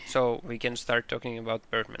so we can start talking about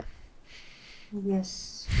Birdman.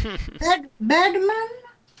 Yes. Birdman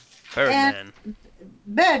and Birdman.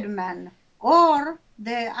 Birdman, or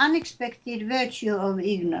the unexpected virtue of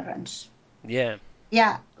ignorance. Yeah,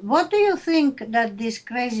 Yeah. What do you think that this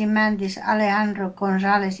crazy man, this Alejandro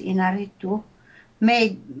Gonzalez Inarritu,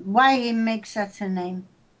 made? Why he makes such a name?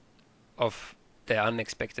 of the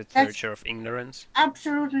unexpected That's virtue of ignorance.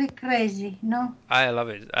 absolutely crazy. No. I love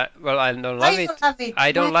it. Well, I don't Why love you it. love it?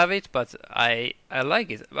 I don't Why? love it, but I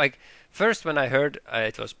like it. Like first when I heard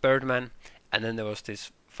it was Birdman, and then there was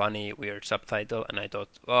this funny weird subtitle, and I thought,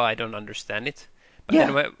 oh, I don't understand it. But then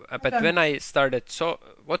Yeah. when, I but don't. when I started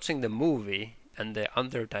watching the movie and the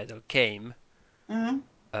undertitle came, Mm.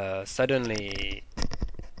 suddenly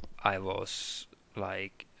I was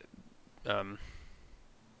like um,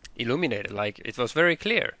 illuminated. Like it was very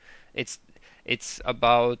clear. It's it's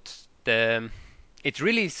about the. It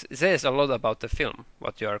really says a lot about the film,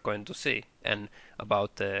 what you are going to see, and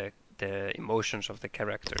about the emotions of the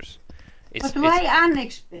characters. But It's why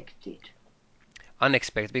unexpected?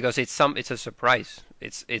 unexpected because it's a surprise.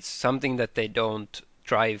 It's something that they don't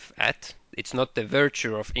drive at. It's not the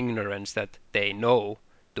virtue of ignorance that they know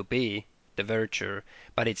to be the virtue,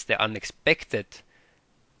 but it's the unexpected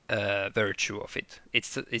virtue of it.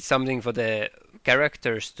 It's something for the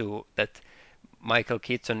characters to that Michael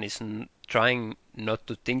Keaton is trying not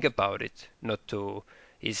to think about it, not to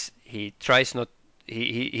he tries not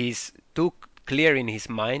he's too clear in his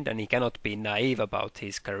mind and he cannot be naive about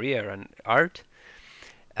his career and art.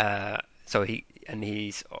 So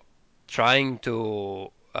he's trying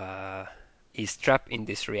to he's trapped in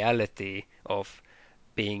this reality of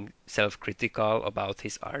being self-critical about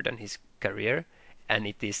his art and his career, and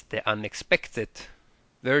it is the unexpected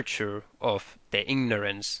virtue of the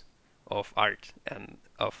ignorance of art and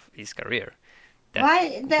of his career that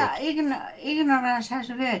Why the could ignorance has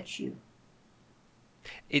virtue?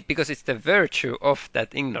 it because it's the virtue of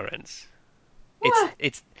that ignorance. It's What?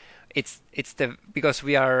 it's it's the because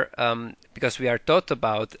we are taught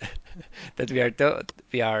about that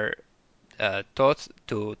we are taught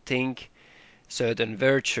to think certain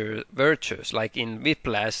virtues, like in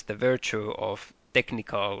Whiplash, the virtue of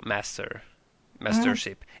technical Mm.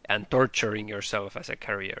 mastership, and torturing yourself as a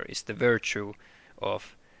career is the virtue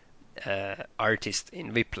of artist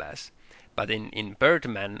in Whiplash. But in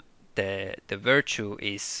Birdman, the virtue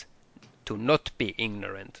is to not be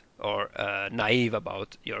ignorant or naive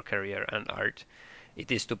about your career and art. It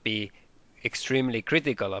is to be extremely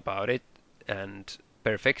critical about it and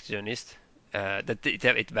perfectionist. That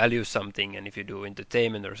it values something, and if you do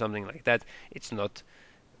entertainment or something like that, it's not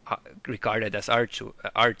regarded as art,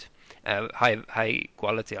 high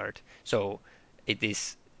quality art. So it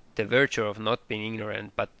is the virtue of not being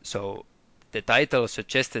ignorant. But so the title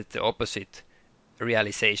suggested the opposite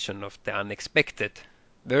realization of the unexpected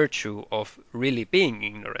virtue of really being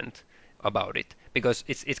ignorant about it, because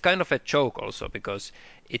it's kind of a joke also, because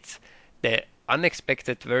it's the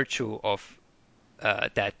unexpected virtue of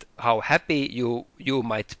that how happy you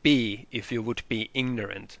might be if you would be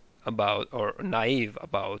ignorant about or naive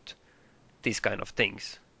about these kind of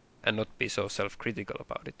things and not be so self-critical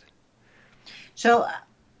about it. So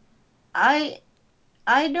I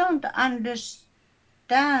I don't understand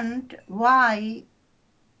why,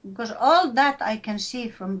 because all that I can see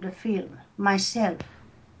from the film myself.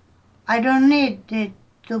 I don't need it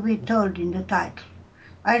to be told in the title.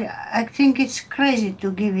 I think it's crazy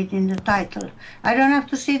to give it in the title. I don't have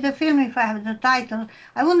to see the film if I have the title.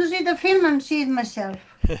 I want to see the film and see it myself.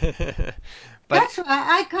 But That's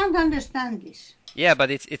why I can't understand this. yeah,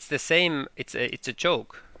 but it's the same. It's a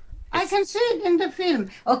joke. I It's can see it in the film.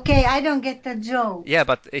 Okay, I don't get the joke. yeah,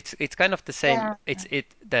 but it's kind of the same.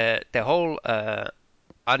 Yeah. The whole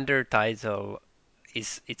undertitle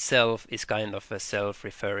is itself is kind of a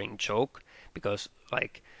self-referring joke, because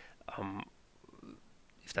like um,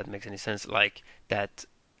 if that makes any sense, like that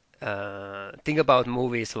think about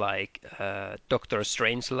movies like Doctor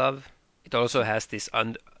Strangelove. It also has this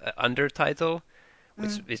undertitle,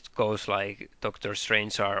 Mm. which goes like Doctor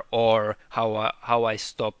Strange are or how I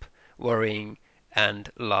stop worrying and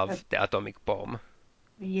Uh, love the atomic bomb.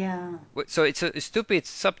 yeah. So it's a stupid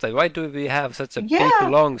subtitle. Why do we have such a big Yeah.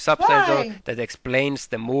 long subtitle Why? that explains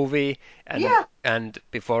the movie Yeah. and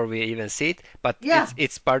before we even see it? But Yeah.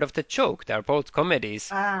 it's part of the joke. They are both comedies,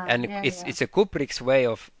 Ah, and yeah, it's yeah. it's a Kubrick's way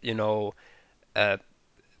of uh,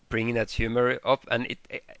 bringing that humor up, and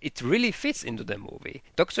it really fits into the movie.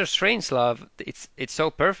 Doctor Strangelove, it's so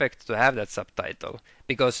perfect to have that subtitle,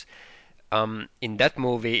 because in that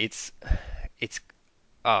movie it's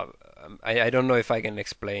uh, I don't know if I can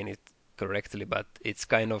explain it correctly, but it's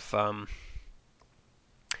kind of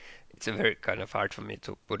it's a very kind of hard for me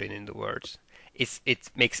to put it into words. It's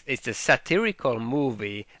a satirical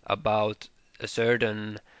movie about a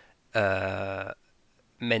certain uh,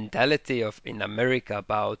 mentality of in America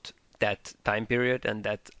about that time period and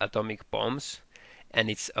that atomic bombs, and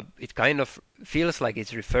it kind of feels like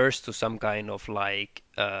it refers to some kind of like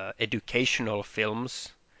educational films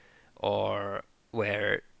or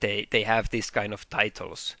where they have these kind of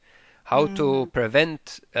titles. How to Mm.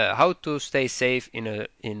 prevent, how to stay safe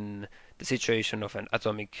in the situation of an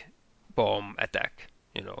atomic bomb attack,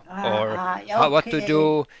 or Yeah, how what to okay.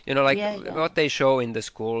 do, like Yeah, yeah. what they show in the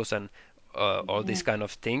schools and all these Yeah. kind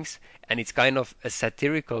of things. And it's kind of a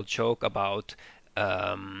satirical joke about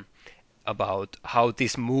how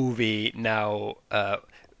this movie now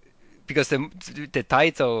because the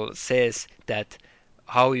title says that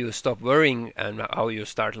how you stop worrying and how you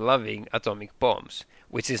start loving atomic bombs,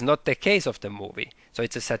 which is not the case of the movie. So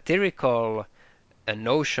it's a satirical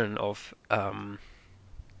notion of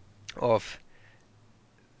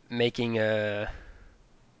making a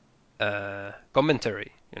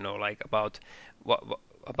commentary, like what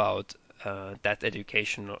about that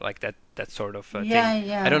education, like that sort of thing. Yeah,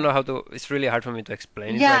 I don't yeah. know how to. It's really hard for me to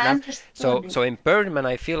explain it Yeah, right I now. understood So it. in Birdman,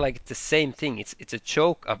 I feel like it's the same thing. It's a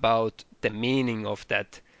joke about the meaning of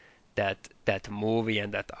that movie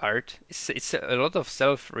and that art. It's a lot of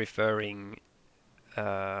self-referring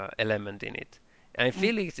element in it. And I Mm.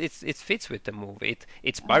 feel it fits with the movie.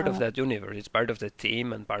 It's part of Uh, that universe. It's part of the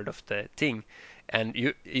theme and part of the thing. And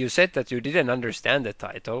you said that you didn't understand the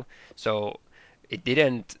title, so it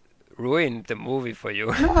didn't ruin the movie for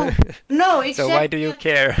you. no, no, So why except do you that,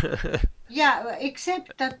 care? yeah,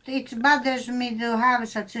 except that it bothers me to have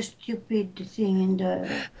such a stupid thing in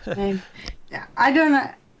the name. I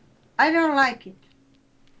don't like it.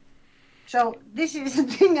 So this is the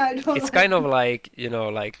thing I don't It's like. kind of like,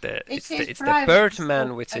 like It says it's the private Birdman,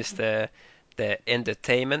 joke. which is the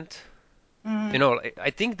entertainment. Mm. I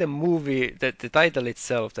think the movie, the title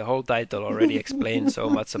itself, the whole title already explains so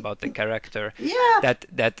much about the character Yeah. that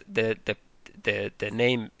the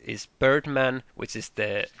name is Birdman, which is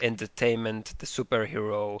the entertainment, the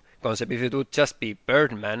superhero concept. If it would just be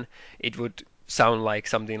Birdman, it would sound like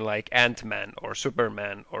something like Ant-Man or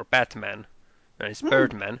Superman or Batman. And it's Mm.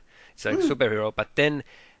 Birdman. It's like Mm. superhero, but then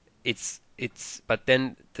but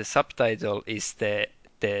then the subtitle is the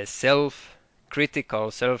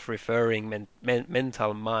self-critical, self-referring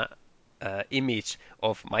mental image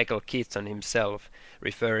of Michael Keaton himself,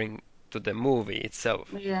 referring to the movie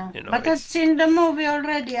itself. Yeah. You know, But it's that's in the movie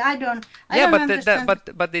already. I yeah, don't but that understand.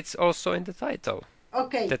 but it's also in the title.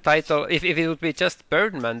 The Okay. title, if it would be just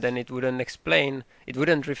Birdman, then it wouldn't explain, it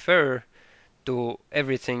wouldn't refer to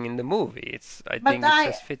everything in the movie. I But think it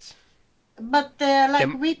just fits.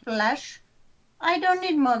 like The, Whiplash, I don't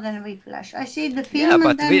need more than Whiplash. I see the yeah, film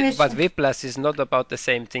and then we But say, Whiplash is not about the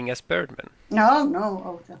same thing as Birdman. no, no.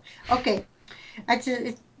 Oh, no. Okay.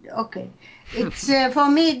 Okay. It's for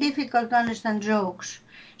me difficult to understand jokes.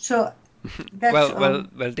 So that's all.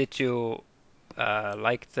 Did you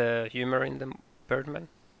like the humor in the Birdman?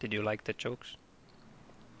 Did you like the jokes?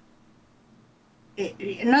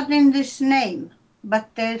 Not in this name, but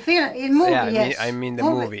film, in Yeah, movie, I yes. mean the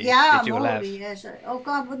Movie, movie. yeah, Did you movie, laugh? yes. Oh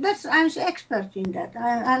God, but that's I'm expert in that.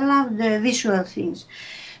 I love the visual things.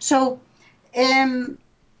 So, um,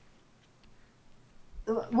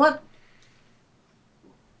 what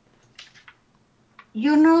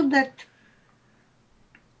you know that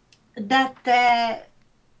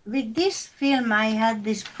with this film I had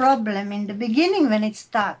this problem in the beginning when it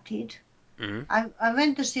started. Mm. I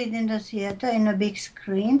went to see it in the theater in a big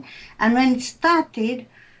screen, and when it started,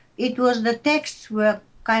 it was the texts were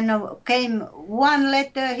kind of came one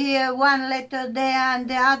letter here, one letter there, and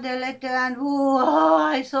the other letter, and oh,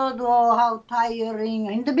 I thought, oh, how tiring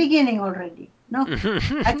in the beginning already. No,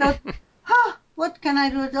 I thought, what can I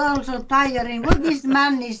do? It's also tiring. What this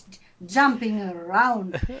man is jumping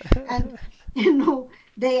around, and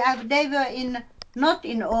they were in not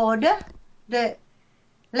in order. The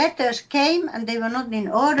letters came and they were not in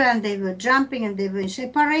order and they were jumping and they were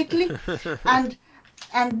separately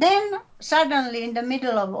and then suddenly in the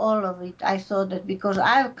middle of all of it I thought that because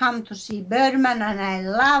I've come to see Birdman and I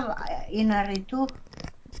love Inaritu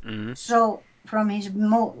Mm. so from his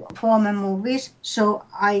former movies so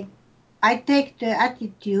I take the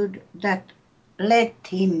attitude that let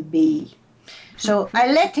him be so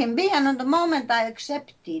I let him be and on the moment I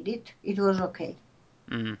accepted it it was okay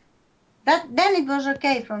Mm. that then it was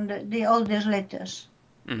okay from the all these letters.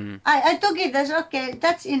 Mm. I took it as okay,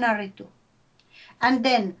 that's Inaritu. And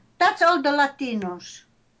then that's all the Latinos.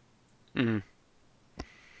 Mm.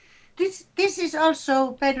 This is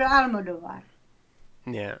also Pedro Almodovar.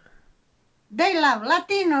 Yeah. They love,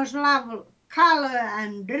 Latinos love color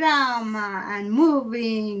and drama and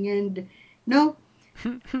moving and no,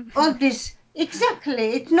 all this.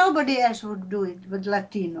 Exactly. Nobody else would do it but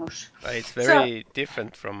Latinos. It's So, very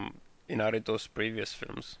different from Inarritu's previous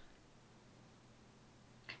films.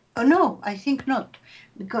 oh no, I think not.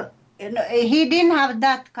 Because he didn't have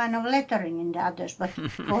that kind of lettering in the others. But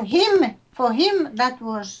for him,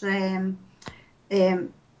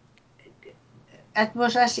 um, that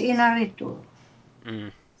was as Inarritu.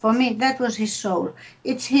 Mm. For me, that was his soul.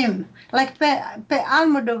 It's him. Like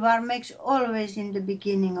Almodovar makes always in the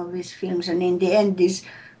beginning of his films and in the end these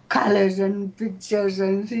colors and pictures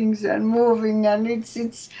and things and moving and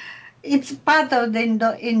it's part of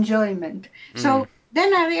the enjoyment. Mm. So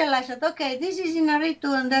then I realized that okay, this is Inarritu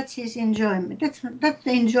and that's his enjoyment. That's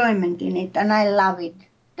the enjoyment in it and I love it.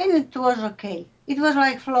 Then it was okay. It was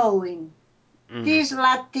like flowing. Mm. These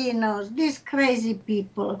Latinos, these crazy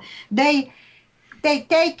people, they they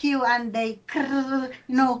take you and they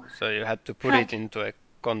So you had to put cry. it into a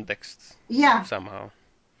context Yeah, somehow.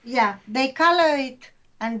 yeah, they color it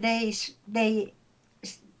and they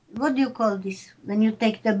what do you call this when you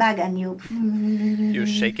take the bag and you You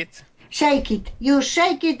shake it. shake it, you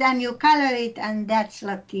shake it and you color it and that's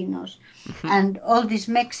Latinos and all these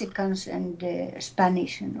Mexicans and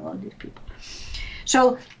Spanish and all these people.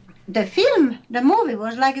 So the movie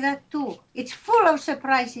was like that too. It's full of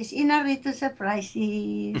surprises, Inarritu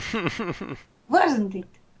surprises, wasn't it?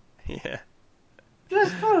 Yeah. It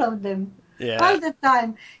was full of them Yeah. all the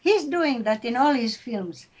time. He's doing that in all his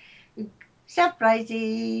films.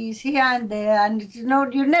 Surprises here and there, and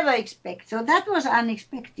you never expect. So that was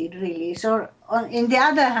unexpected, really. So in the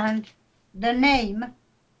other hand, the name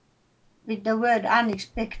with the word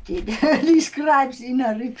unexpected describes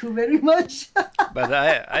Inarritu very much. But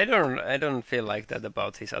I don't feel like that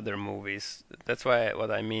about his other movies. That's why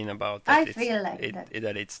what I mean about that I feel like it that.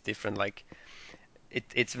 that it's different. Like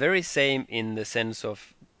it's very same in the sense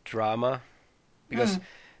of drama because Mm.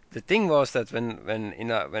 the thing was that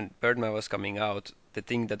when Birdman was coming out, the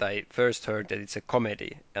thing that I first heard that it's a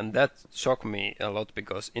comedy, and that shocked me a lot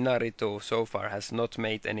because Inarritu so far has not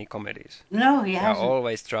made any comedies. No, he They are hasn't.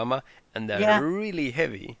 always drama, and they're Yeah, really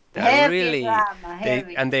heavy. They are heavy really drama, they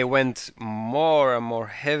heavy. and they went more and more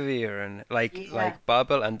heavier and Yeah. like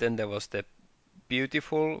Babel, and then there was the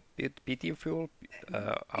beautiful,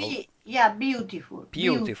 how Yeah, beautiful, beautiful.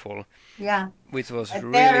 beautiful, Yeah, which was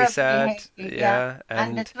really terribly sad. heavy. Yeah, Yeah,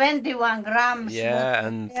 and the and 21 grams was yeah, the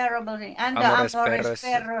and terrible thing, and the Amores Amores Perros.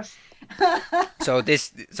 Perros.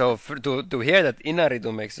 To hear that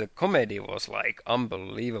Inaritu makes a comedy was like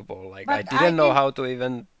unbelievable. Like I But I didn't know didn't. how to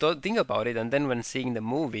even think about it, and then when seeing the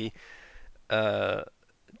movie, uh,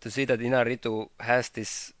 to see that Inaritu has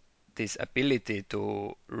this ability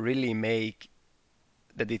to really make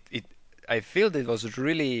that it I feel that it was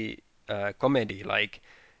really comedy. Like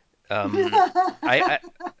um, I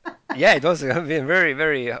yeah, it was very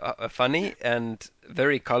very funny and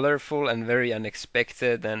very colorful and very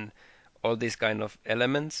unexpected and all these kind of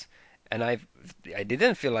elements. And I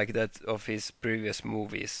didn't feel like that of his previous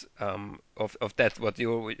movies. Of that what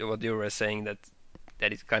you were saying that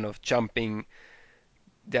is kind of jumping.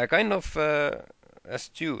 They are kind of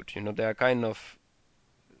astute, They are kind of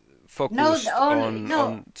No, the focused only on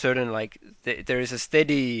no. certain like there is a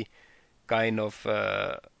steady kind of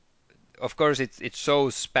course it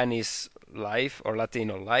shows Spanish life or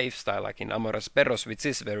Latino lifestyle like in Amores Perros, which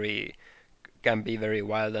is very can be very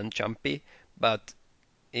wild and jumpy, but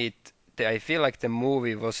it I feel like the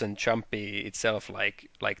movie wasn't jumpy itself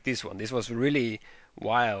like this one. This was really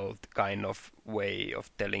wild kind of way of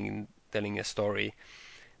telling a story,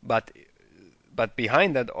 but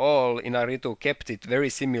behind that all, Inarritu kept it very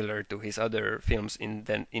similar to his other films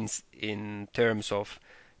in terms of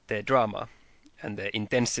the drama and the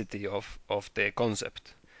intensity of the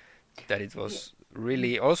concept. That it was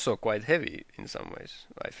really also quite heavy in some ways,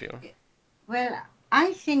 I feel. Well,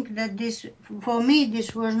 I think that for me,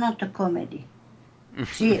 this was not a comedy.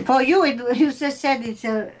 See, for you, you just said it's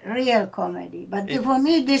a real comedy, but It for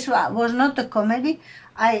me, this was not a comedy.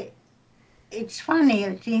 I It's funny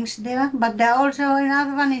things there, but there are also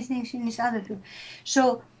another funny things in his other film.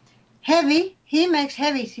 So heavy, he makes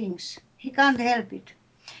heavy things. He can't help it.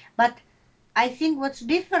 But I think what's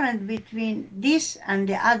different between this and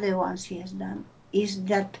the other ones he has done is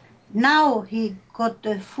that now he got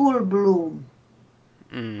a full bloom.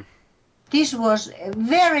 mm, This was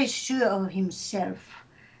very sure of himself.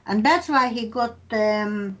 And that's why he got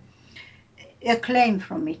acclaim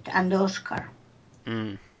from it and Oscar.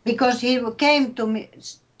 mm, Because he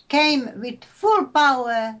came with full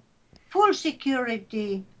power, full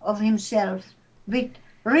security of himself, with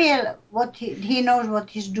real what he knows what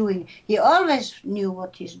he's doing. He always knew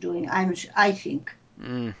what he's doing. I think,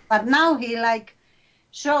 Mm, but now he like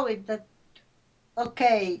show it that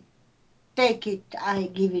okay, take it, I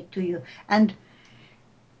give it to you, and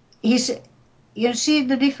he's you see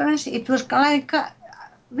the difference. It was like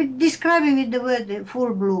with describing with the word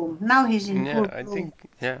full bloom. Now he's in yeah, full I bloom. think,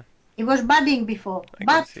 yeah, He was budding before, I can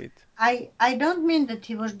but see it. I don't mean that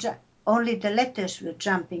he was only the letters were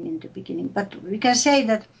jumping in the beginning, but we can say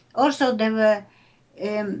that also there were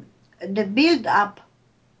the build up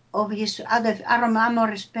of his other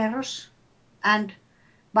Amores Perros and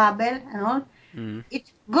Babel and all. Mm,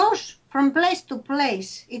 It goes from place to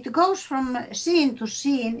place. It goes from scene to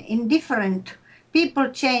scene in different. People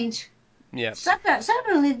change. yeah,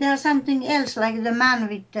 Suddenly there's something else, like the man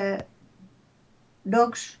with the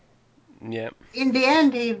dogs. yeah, In the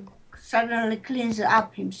end, he suddenly cleans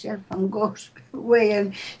up himself and goes away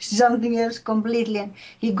and something else completely. And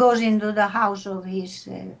he goes into the house of his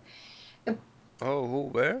oh, who,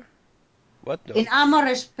 where, what in dog?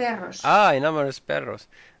 Amores Perros. Ah, in Amores Perros.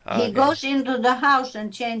 Ah, He okay, goes into the house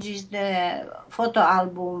and changes the photo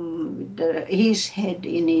album with his head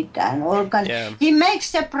in it and all kinds. yeah, He makes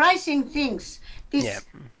surprising things. yeah, This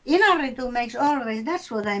Inaritu makes always.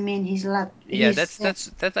 That's what I mean. yeah,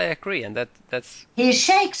 that I agree, and that's He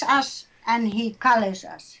shakes us and he colors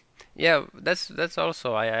us. yeah, that's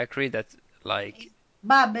also I agree that, like,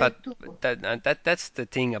 Babel but too. that's the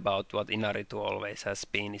thing about what Inaritu always has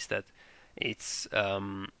been, is that it's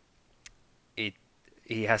it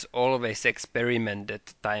he has always experimented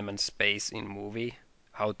time and space in movie,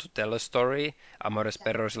 how to tell a story. Amores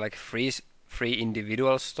Perros like free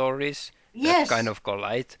individual stories that kind Yes. of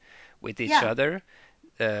collide with each Yeah. other.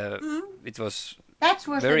 Uh, Mm. it was That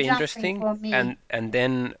was the very jumping interesting, for me. and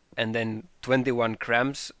then 21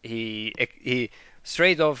 grams, he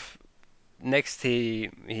straight off next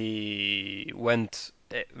he went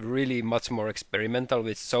really much more experimental,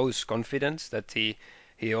 which shows confidence that he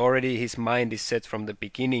already his mind is set from the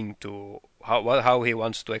beginning to how he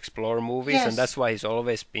wants to explore movies, and Yes. that's why he's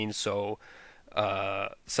always been so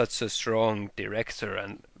such a strong director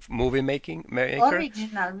and movie making maker.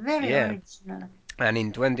 Original. Very Yeah, original. and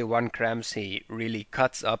in 21 grams, he really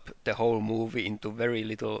cuts up the whole movie into very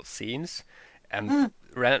little scenes and Mm.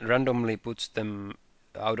 randomly puts them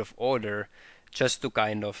out of order, just to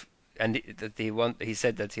kind of, and he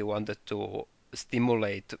said that he wanted to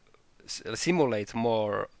stimulate simulate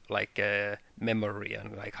more like a memory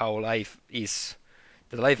and like how life is.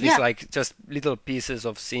 The life is Yeah. like just little pieces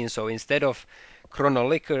of scenes. So instead of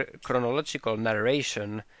chronological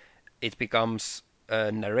narration, it becomes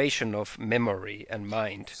a narration of memory and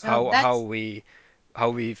mind, So that's how we how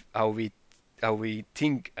we how we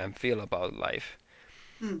think and feel about life.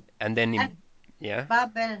 mm. And then And in yeah,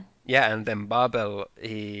 Babel. yeah, and then Babel,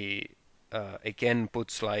 he again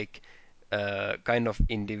puts like kind of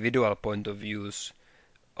individual point of views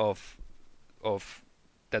of of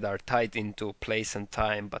that are tied into place and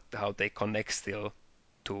time, but how they connect still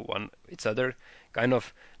to one each other, kind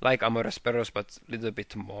of like Amores Perros, but a little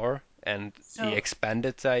bit more, and he So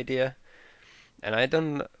expanded the idea. And I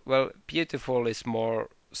don't, well, Beautiful is more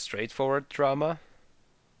straightforward drama,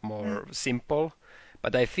 mm. more simple,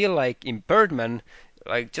 but I feel like in Birdman,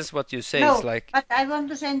 like just what you say is No, like, but I want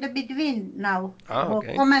to say in the between now. For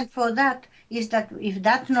okay, comment for that is that if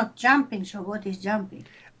that's not jumping, so what is jumping?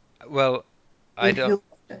 well, I If don't,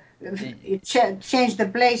 you change the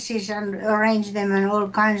places and arrange them and all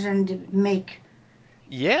kinds and make.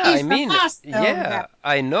 yeah, I He's the mean, master of yeah, that.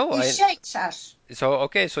 I know, He I shakes us. so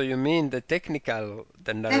okay, so you mean the Technic-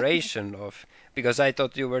 narration of, because I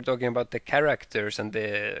thought you were talking about the characters and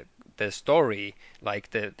the story, like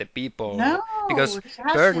the people, No, because he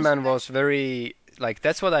has this. Birdman was very like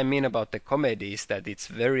that's what I mean about the comedies, that it's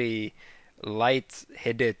very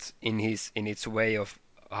light-headed in its way of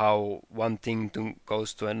how one thing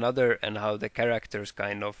goes to another, and how the characters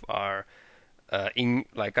kind of are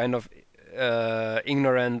like kind of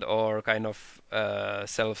ignorant or kind of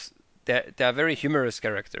self. They are very humorous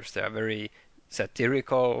characters. They are very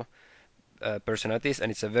satirical personalities,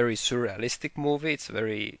 and it's a very surrealistic movie. It's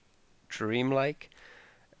very dreamlike,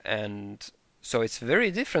 and so it's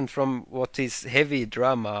very different from what is heavy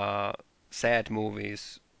drama, sad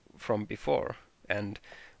movies from before. And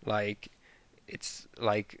like it's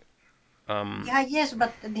like Yeah, yes,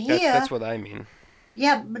 but that's here, what I mean.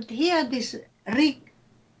 yeah, but here this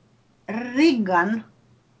Regan,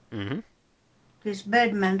 Hmm. this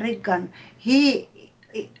Birdman Regan,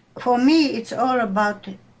 for me, it's all about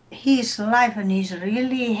his life, and he's a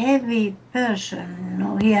really heavy person. You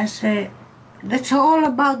know, he has that's all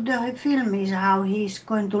about the film is how he's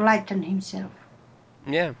going to lighten himself.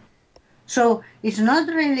 Yeah. So it's not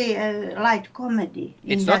really a light comedy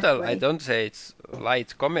in It's not that a. I way. don't say it's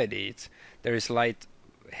light comedy. There is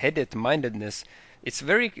light-headed mindedness. It's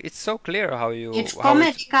very. It's so clear It's how it.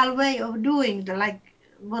 comedical way of doing the like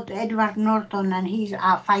what Edward Norton and he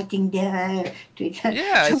are fighting there.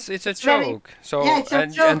 Yeah, So it's a it's very joke. yeah, So it's a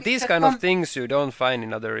joke. and It's these a kind of things you don't find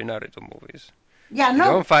in other Inarritu movies. yeah, You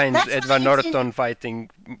don't no, find that's why Edward it's in. Norton fighting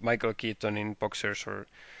Michael Keaton in boxers or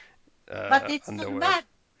But it's not underwear. bad.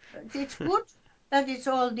 It's good that it's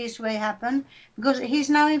all this way happen because he's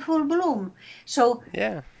now in full bloom. So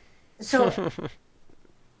Yeah. so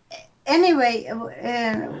anyway,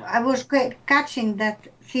 I was catching that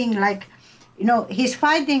thing like, he's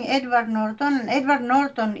fighting Edward Norton. And Edward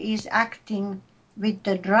Norton is acting with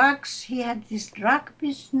the drugs. He had this drug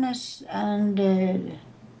business and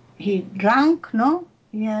he drank, no?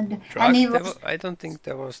 He had, and Drug? he was I don't think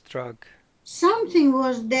there was drug. something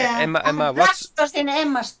was there. Emma, And what's? drugs was in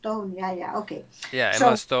Emma Stone. Yeah, yeah, okay. Yeah, Emma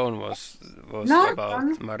So Stone was about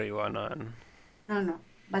Norton, marijuana and. no,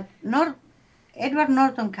 but Edward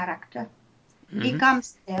Norton character, he Mhm.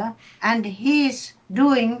 comes there and he's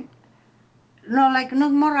doing no like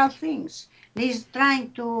not moral things. He's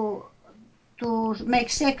trying to make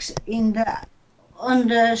sex in the on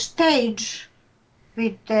the stage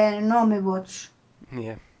with Naomi Watts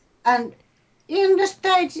Yeah. and in the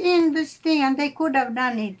stage in this thing and they could have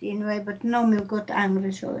done it in a way but Naomi got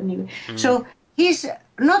angry so anyway. Mm. So he's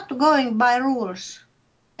not going by rules.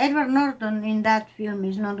 Edward Norton in that film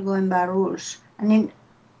is not going by rules and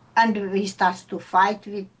he starts to fight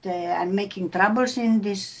with and making troubles in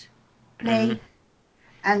this Mm. play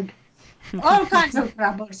and all kinds of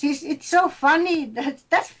troubles. It's so funny.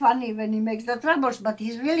 That's funny when he makes the troubles, but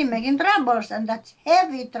he's really making troubles, and that's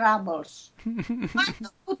heavy troubles. Why to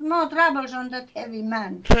put more troubles on that heavy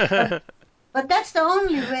man? But but that's the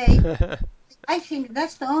only way. I think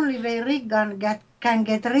that's the only way Reagan can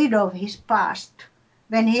get rid of his past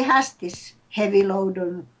when he has this heavy load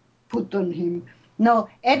put on him. No, Mm.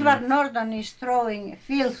 Edward Norton is throwing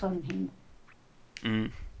filth on him.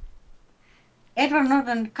 Mm. Edward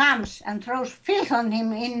Norton comes and throws filth on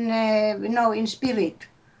him in spirit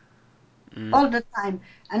Mm. all the time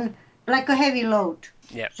and like a heavy load.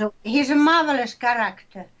 Yeah. So he's a marvelous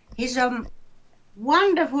character. He's a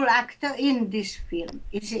wonderful actor in this film.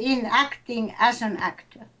 He's in acting as an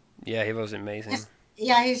actor. Yeah, he was amazing. Yes,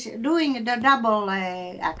 yeah, he's doing the double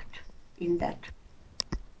act in that.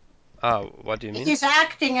 Ah, what do you mean? He's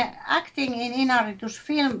acting in Inarritu's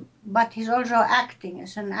film, but he's also acting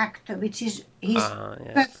as an actor, which is he's Ah,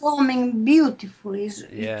 yeah. performing beautifully. It's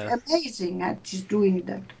Yeah. amazing that he's doing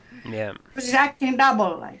that. Yeah. Because he's acting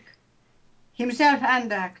double, like himself and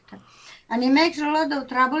the actor. And he makes a lot of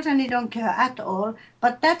troubles and he don't care at all.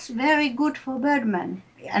 But that's very good for Birdman.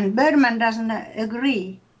 And Birdman doesn't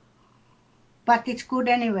agree, but it's good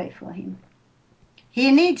anyway for him. He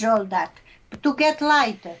needs all that to get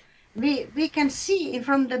lighter. We can see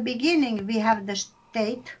from the beginning we have the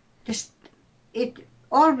state. It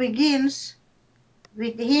all begins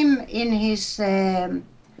with him in his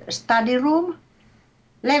study room,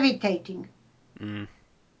 levitating, Mm.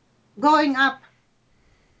 going up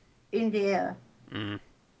in the air. Mm.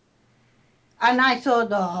 And I thought,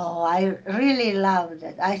 oh, I really loved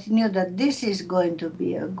it. I knew that this is going to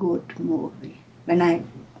be a good movie when I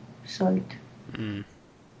saw it. Mm.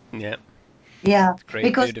 Yeah. Yeah, Great,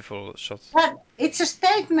 because beautiful shot. it's a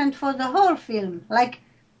statement for the whole film. Like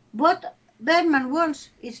what Bergman wants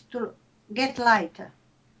is to get lighter,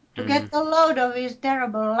 to Mm. get the load of his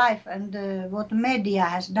terrible life and what media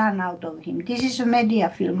has done out of him. This is a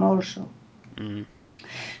media film also. Mm.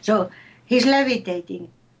 So he's levitating.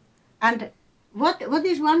 And what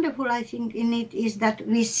is wonderful, I think, in it is that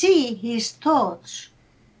we see his thoughts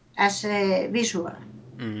as a visual.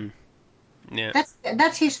 Mm. Yeah.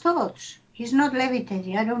 That's his thoughts. He's not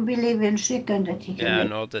levitating. I don't believe in a second that he can Yeah, levitate.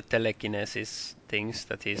 and all the telekinesis things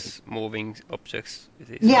that he's moving objects with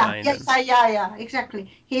his Yeah, mind yes, and. yeah, exactly.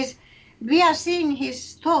 We are seeing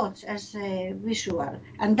his thoughts as a visual,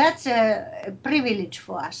 and that's a privilege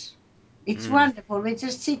for us. It's Mm. wonderful. We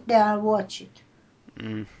just sit there and watch it.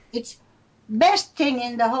 Mm. It's best thing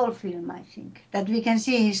in the whole film, I think, that we can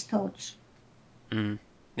see his thoughts. Mm.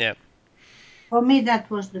 Yeah. For me, that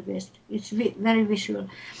was the best. It's very visual.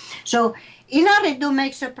 So, in order to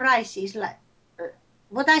make surprises, like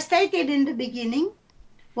what I stated in the beginning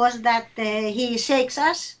was that he shakes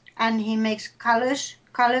us and he makes color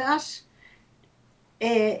us.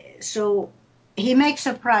 So he makes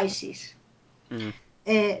surprises. Mm.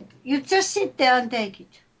 You just sit there and take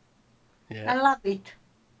it. Yeah. I love it.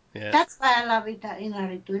 Yeah. That's why I love it in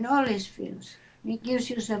Inarritu in all his films. It gives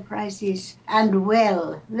you surprises and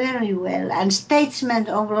well, very well, and statement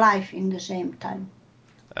of life in the same time.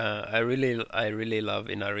 I really love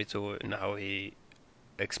Inaritu and how he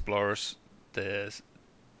explores the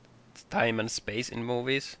time and space in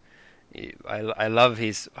movies. I love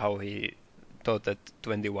his how he thought that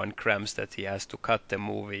 21 grams that he has to cut the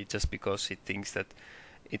movie just because he thinks that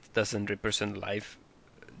it doesn't represent life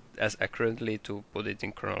as accurately to put it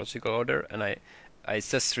in chronological order, and I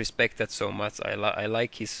just respect that so much. I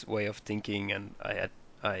like his way of thinking, and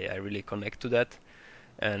I really connect to that.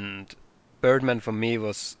 And Birdman for me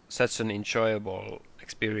was such an enjoyable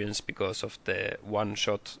experience because of the one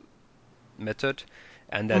shot method,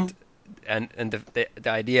 and that Mm. and the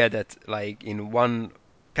idea that like in one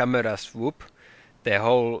camera swoop the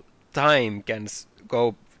whole time can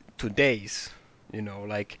go to days.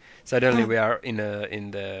 Like suddenly Mm. we are in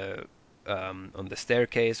the on the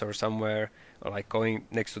staircase or somewhere, or like going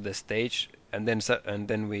next to the stage, and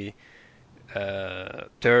then we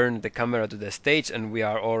turn the camera to the stage, and we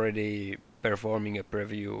are already performing a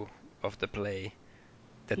preview of the play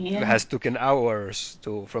that Yeah, has taken hours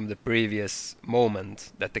to from the previous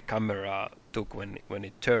moment that the camera took when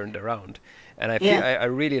it turned around. And I feel yeah, I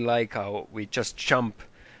really like how we just jump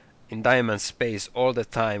in diamond space all the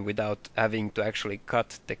time without having to actually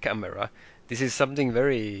cut the camera. This is something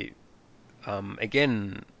very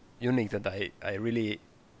again unique that I really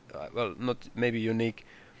well, not maybe unique.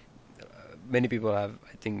 Many people have,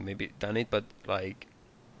 I think, maybe done it, but like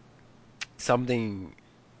something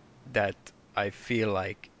that I feel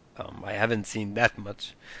like I haven't seen that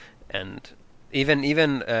much. And even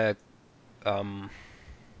um,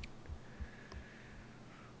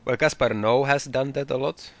 well, Gaspar Noé has done that a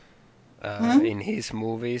lot mm. in his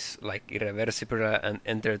movies, like Irreversible and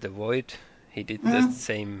Enter the Void. He did the Mm.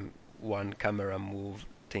 same one camera move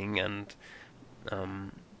thing, and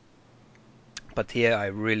um, but here I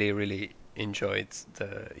really enjoyed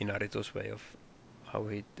the Inarritu's way of how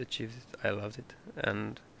he achieved it. I loved it,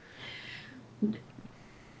 and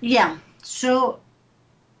Yeah. So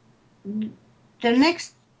the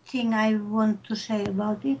next thing I want to say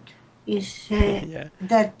about it is yeah,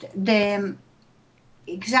 that the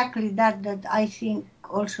exactly that I think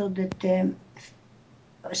also that the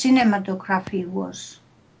cinematography was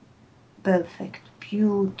perfect,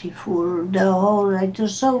 beautiful. The whole it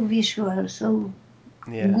was so visual, so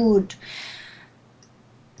yeah, good.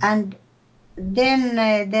 And then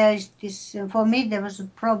there is this. For me, there was a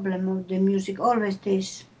problem of the music. Always there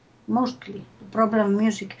is mostly the problem of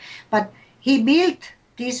music, but he built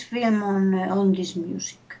this film on this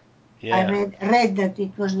music. I yeah, read that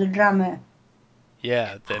it was the drummer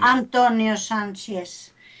yeah. Then Antonio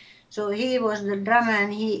Sanchez. So he was the drummer,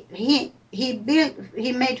 and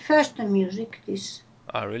he made first the music, this,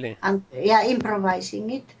 really, and yeah, improvising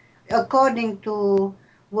it according to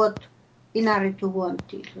what Inaritu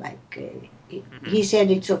wanted. Like he mm, said,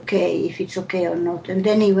 it's okay if it's okay or not, and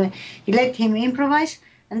then he let him improvise,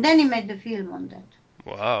 and then he made the film on that.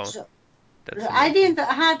 wow, So that's I amazing. didn't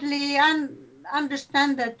hardly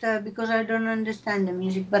understand that because I don't understand the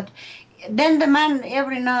music. But then the man,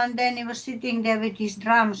 every now and then, he was sitting there with his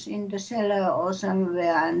drums in the cellar or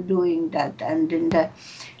somewhere and doing that. And in the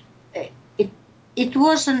it it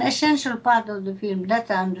was an essential part of the film that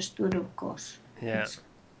I understood, of course. Yeah. It's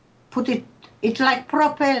put it like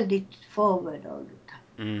propelled it forward all the time.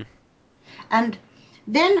 Mm, And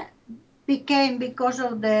then became because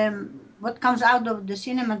of the what comes out of the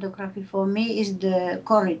cinematography for me is the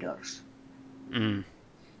corridors. mm.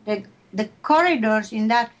 The corridors in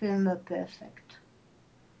that film were perfect.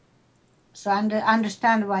 So I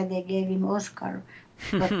understand why they gave him Oscar,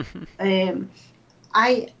 but um,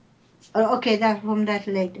 I okay that from that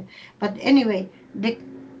later. But anyway,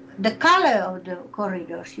 the color of the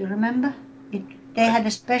corridors, you remember? It they I had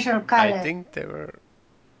a special I color, think they were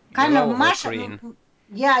kind of yellow or green.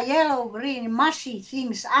 yeah, yellow green mushy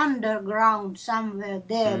things underground somewhere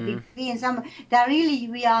there Mm. between some. There really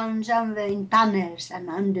we are somewhere in tunnels and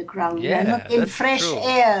underground. We are not Yeah, in that's true.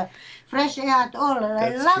 fresh air at all. And I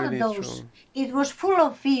That's love really those. true. It was full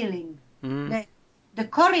of feeling. Mm, The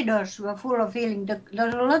corridors were full of feeling. There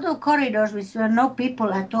were a lot of corridors which were no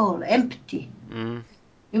people at all, empty. mm.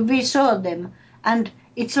 We saw them, and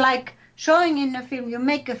it's like showing in a film. You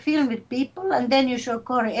make a film with people, and then you show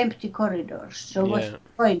empty corridors. So what's Yeah, the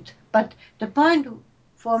point? But the point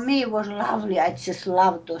for me was lovely. I just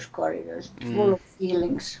loved those corridors, full mm. of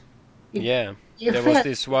feelings. It Yeah. you There was felt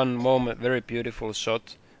this one moment, very beautiful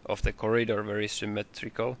shot of the corridor, very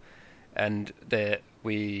symmetrical, and they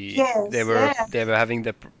yes, were yeah, they were having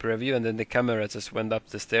the preview, and then the camera just went up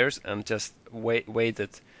the stairs and just waited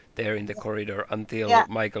there in the corridor until yeah,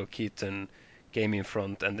 Michael Keaton came in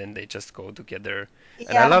front, and then they just go together.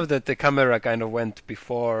 And I Yeah, love that the camera kind of went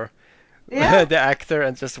before yeah, the actor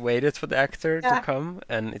and just waited for the actor to yeah. come,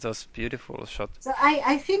 and it was beautiful shot. So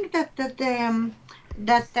I think that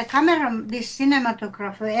the camera, this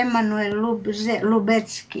cinematographer Emanuel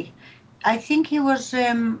Lubetsky, I think he was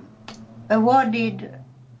awarded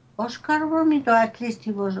Oscar for it, or at least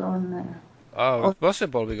he was on. Oh, On it's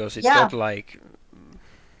possible because it yeah, got like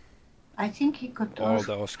I think he got all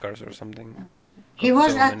Oscar. the Oscars or something. He Got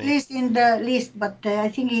was so at many. least in the list, but I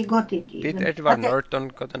think he got it Did even. Edward But Norton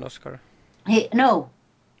got an Oscar? he no,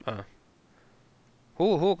 Ah,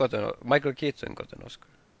 who got an? Michael Keaton got an Oscar.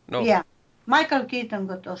 No. yeah, Michael Keaton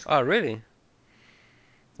got Oscar. Ah, really?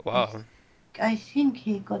 I Wow. I think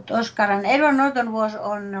he got Oscar, and Edward Norton was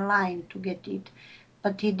on the line to get it,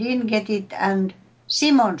 but he didn't get it, and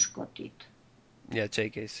Simmons got it. Yeah,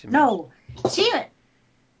 J.K. Simmons. No,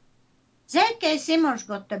 J.K. Simmons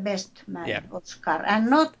got the best Yeah. man Oscar, and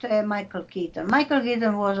not Michael Keaton. Michael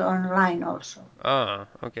Keaton was on line also, Ah,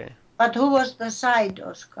 okay. but who was the side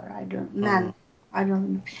Oscar? I don't Oh. man. I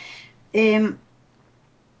don't.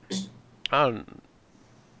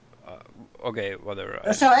 Ah, okay, whatever.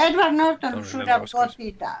 I So Edward Norton don't should remember have Oscars. got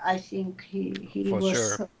it. I think For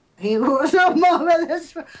sure. he was so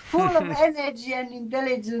marvelous, full of energy and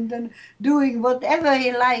intelligent, and doing whatever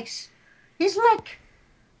he likes. He's like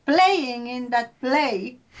playing in that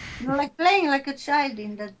play, like playing like a child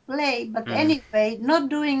in that play. But Mm, anyway, not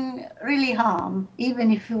doing really harm,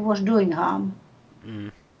 even if he was doing harm. mm,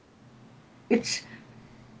 It's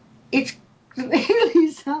it's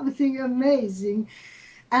really something amazing.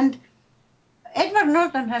 And Edward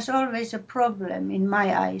Norton has always a problem in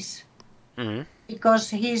my eyes mm, because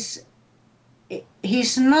he's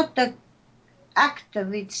not the actor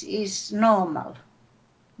which is normal.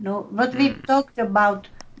 No, what we mm, talked about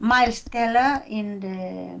Miles Teller in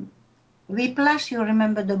the Whiplash, you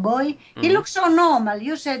remember the boy? He mm. looks so normal.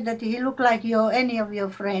 You said that he looked like any of your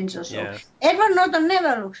friends or so. Yeah. Edward Norton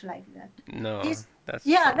never looks like that. No, He's that's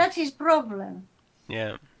yeah, true. that's his problem.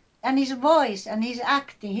 Yeah. And his voice and his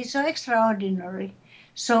acting, he's so extraordinary.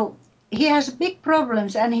 So he has big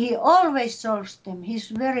problems and he always solves them. He's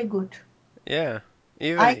very good. Yeah.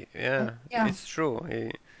 I Even yeah, yeah, it's true.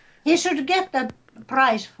 he should get a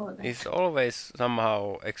prize for He's that. always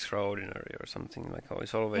somehow extraordinary or something like how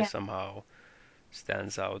he's always Yeah. somehow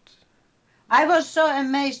stands out. I was so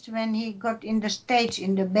amazed when he got in the stage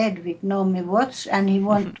in the bed with Naomi Watts and he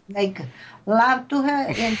wanted to make love to her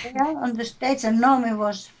in there on the stage and Naomi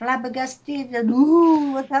was flabbergasted and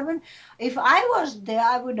ooh, what happened? If I was there,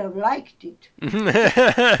 I would have liked it.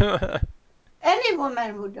 Any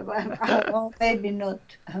woman would have, well, maybe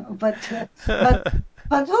not, but but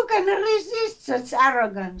but who can resist such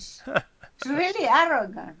arrogance? It's really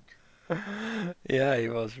arrogant. Yeah, he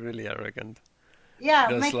was really arrogant. Yeah,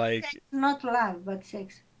 Just make sex, like not love, but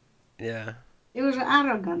sex. yeah. He was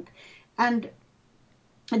arrogant. And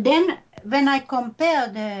then when I compare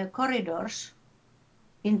the corridors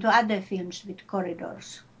into other films with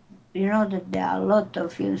corridors, you know that there are a lot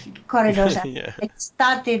of films with corridors. And Yeah. it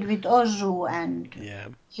started with Ozu and Yeah.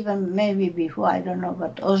 even maybe before, I don't know,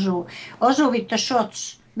 but Ozu. Ozu with the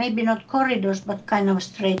shots, maybe not corridors, but kind of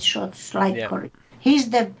straight shots like Yeah. corridors. He's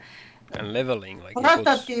the And leveling like he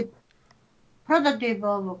puts prototype prototype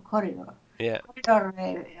of a yeah.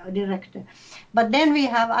 corridor director. But then we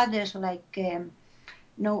have others like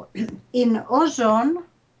no, in Ozon,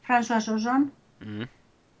 François Ozon, Mm.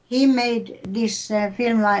 he made this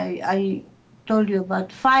film I told you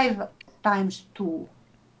about, Five Times Two,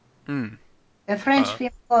 Mm. a French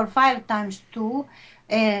film called Five Times Two,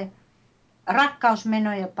 Rakkaus,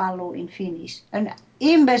 meno ja paluu in Finnish, an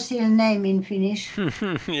imbecile name in Finnish.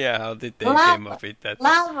 Yeah, how did they came Love, up with that?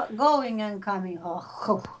 love going and coming.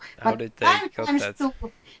 Oh. How But did they five got times that? two.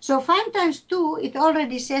 So 5 times 2, it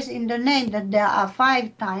already says in the name that there are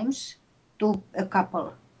 5 times to a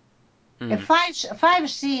couple. Mm. Five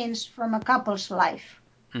scenes from a couple's life,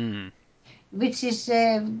 Mm. which is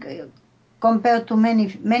compared to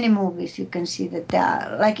many movies. You can see that there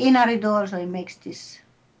are, like Inaritu also he makes this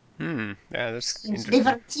Mm. Yeah, that's scenes, interesting.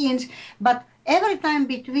 different scenes, but every time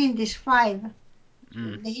between these five,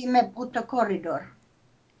 Mm. he may put a corridor,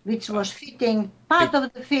 which Uh, was fitting part be-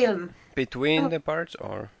 of the film. between the parts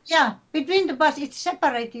or Yeah, between the parts, it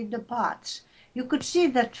separated the parts. You could see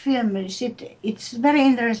that film. It's very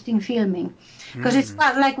interesting filming because it's mm.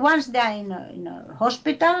 not like once they're in a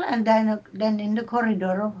hospital and then in the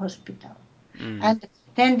corridor of hospital, Mm. and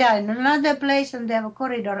then they're in another place and they have a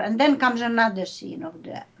corridor, and then comes another scene of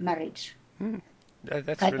the marriage Mm.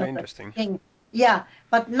 That's kind really of a interesting. thing. Yeah,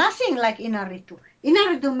 but nothing like Inaritu.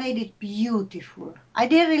 Inaritu made it beautiful. I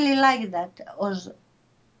did really like that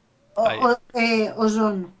I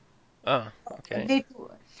Ozon. ah okay. They,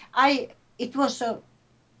 it was a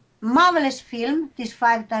marvelous film. This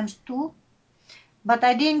 5 times 2, but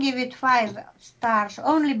I didn't give it 5 stars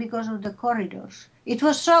only because of the corridors. It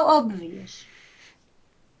was so obvious,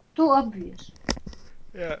 too obvious.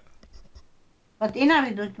 Yeah. But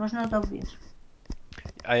Inaritu, it was not obvious.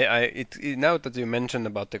 Now that you mentioned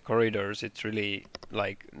about the corridors, it's really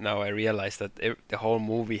like now I realize that the whole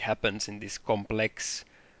movie happens in this complex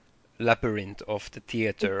labyrinth of the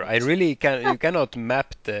It theater. I is. really can you cannot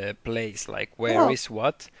map the place like where No, is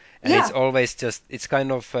what, and it's yeah, always just it's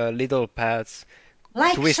kind of little paths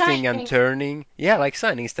like twisting and signing, turning. Yeah, like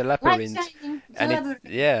signing, it's the like labyrinth, signing the and it's labyrinth,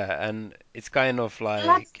 yeah, and it's kind of the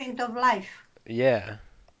like labyrinth of life. yeah,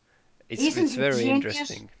 it's Isn't it very genius?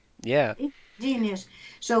 interesting. Yeah, It's genius.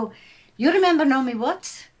 So, you remember Naomi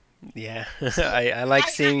Watts? yeah. So, I like I,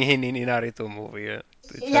 seeing him in Naruto movie.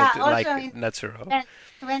 It yeah, felt also like in natural.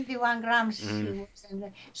 21 grams she Mm, was.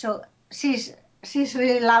 So she's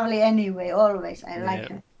really lovely anyway, always. I like yeah,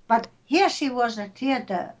 her. But here she was a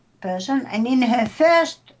theater person, and in her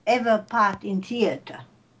first ever part in theater,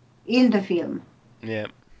 in the film. yeah.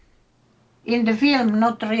 In the film,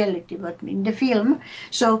 not reality, but in the film.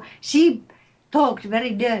 So she talked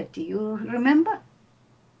very dirty. You remember?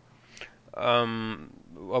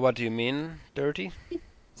 What do you mean, dirty?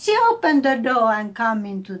 She opened the door and come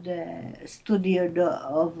into the studio door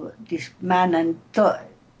of this man and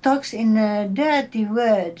talks in dirty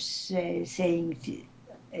words, saying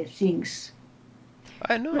things.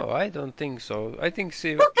 I know. I don't think so. I think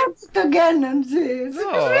she. Look at it again and see. It was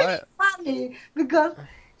No, really funny because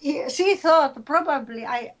she thought probably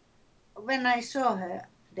when I saw her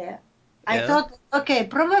there, I yeah. thought, okay,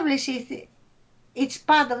 probably it's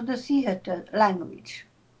part of the theater language.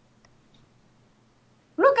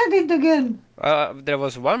 Look at it again. There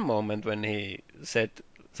was one moment when he said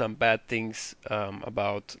some bad things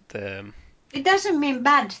about the. It doesn't mean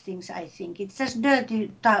bad things, I think. It's just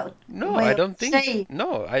dirty No, way I of don't think. saying.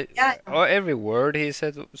 No, I. Yeah, Or every word he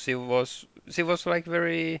said, she was like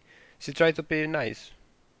very. She tried to be nice.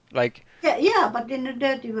 Like yeah, but in the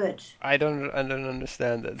dirty words. I don't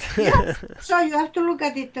understand Yeah, that. so you have to look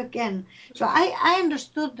at it again. So I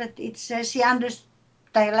understood that she understood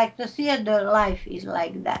like the theater life is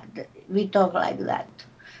like that. We talk like that.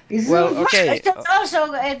 Well, okay, It's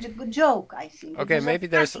also a good joke, I think. It okay. was a Maybe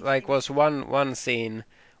there's funny like thing. was one scene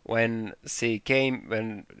when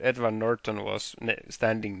Edward Norton was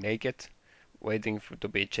standing naked, waiting to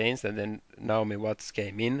be changed, and then Naomi Watts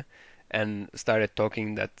came in and started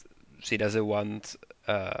talking that she doesn't want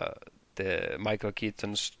the Michael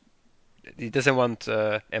Keaton's. He doesn't want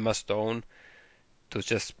Emma Stone to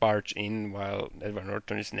just barge in while Edward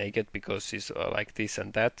Norton is naked because he's like this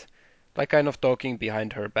and that, like kind of talking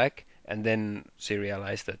behind her back. And then she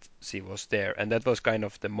realized that she was there, and that was kind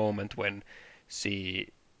of the moment when she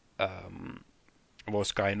um,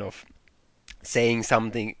 was kind of saying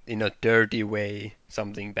something in a dirty way,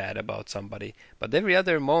 something bad about somebody. But every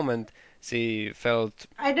other moment she felt,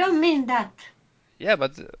 I don't mean that. yeah,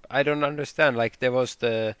 but I don't understand. Like there was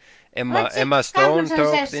the Emma Let's say Emma Stone comes and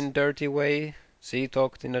talked says, in dirty way. She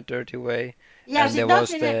talked in a dirty way, yeah, and she there talks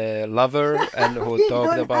was in a. the lover and who We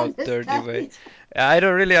talked don't about dirty understand way. it. I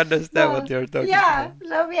don't really understand what So you're talking about. yeah,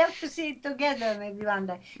 so we have to see it together maybe one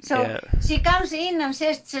day. So Yeah, she comes in and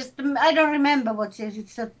says, just I don't remember what she says.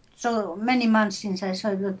 It's so many months since I saw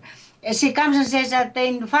it. But she comes and says that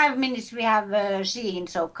in 5 minutes we have a scene,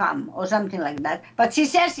 so come or something like that. But she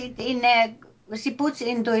says it in a. She puts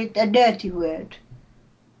into it a dirty word.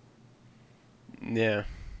 yeah,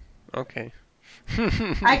 okay.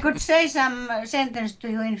 I could say some sentence to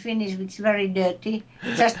you in Finnish which is very dirty,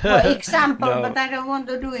 just for example, but No, I don't want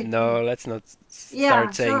to do it. no, let's not start Yeah,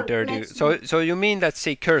 saying so dirty. let's not. So you mean that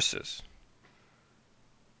she curses?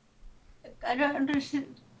 I don't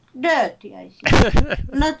understand. Dirty, I think.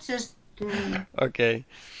 Not just. Okay.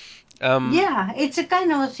 Um, Yeah, it's a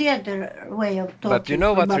kind of a theater way of but you talking,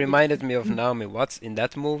 know what probably. reminded me of Naomi Watts in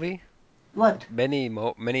that movie? What?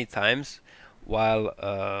 Many times, while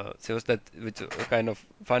she was that it's kind of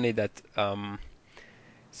funny that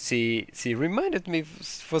she reminded me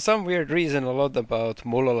for some weird reason a lot about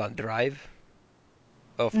Mulholland Drive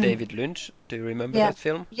of Mm. David Lynch. Do you remember Yeah. that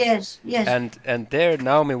film? Yes. Yes. And there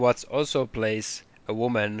Naomi Watts also plays a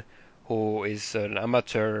woman who is an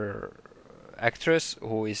amateur actress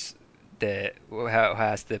who has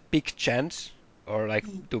the big chance or like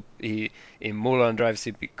Mm. in Mulholland Drive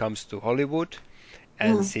she comes to Hollywood,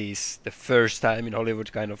 and Mm. she's the first time in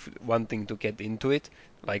Hollywood kind of wanting to get into it,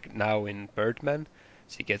 like now in Birdman,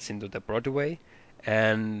 she gets into the Broadway,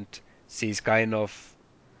 and she's kind of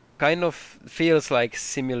feels like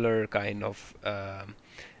similar kind of uh,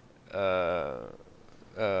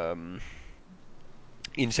 um,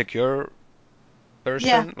 insecure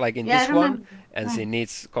Yeah, person like in yeah, I this one, remember. and she Mm.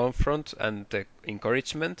 needs confront and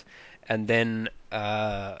encouragement, and then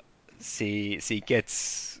she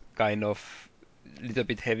gets kind of little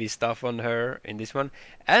bit heavy stuff on her in this one,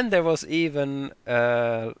 and there was even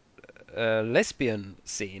a lesbian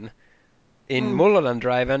scene in Mm. Mulholland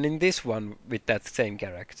Drive and in this one with that same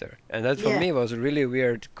character, and that for Yeah, me was a really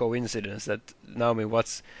weird coincidence that Naomi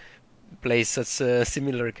Watts plays such a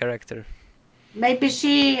similar character. maybe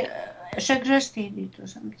she suggested it or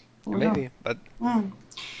something. Who knows? Maybe, but Mm.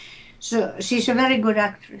 So she's a very good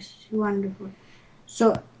actress. She's wonderful.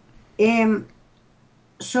 So, um,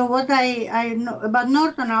 so what I know about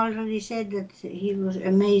Norton, I already said that he was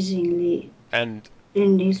amazingly and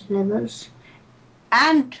in his levels,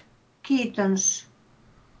 and Keaton's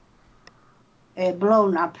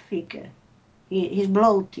blown up figure. He's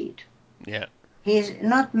bloated. yeah. He's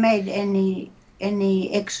not made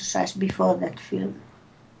any exercise before that film.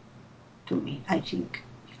 To me, I think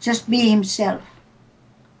just be himself.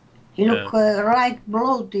 He Uh, look right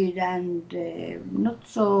bloated and not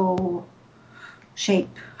so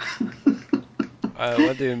shape.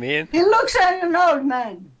 what do you mean? He looks like an old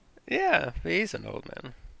man. Yeah, he is an old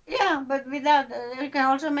man. Yeah, but without you can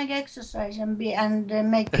also make exercise and be and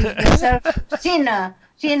make yourself thinner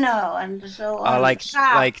and so on,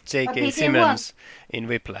 sharp. Like But J.K. he didn't want. Simmons in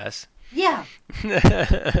Whiplash. Yeah,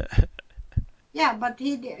 yeah. But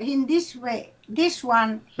in this way, this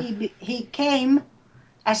one he came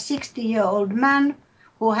a 60-year-old man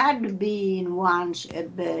who had been once a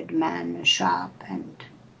birdman, sharp and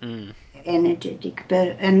Mm. energetic,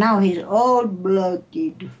 and now he's old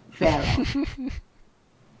bloated fellow.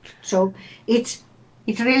 So it's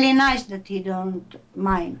really nice that he don't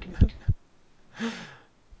mind it.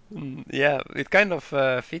 Yeah, it kind of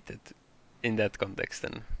fitted in that context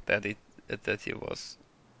and that he was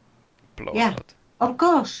blown Yeah, out. of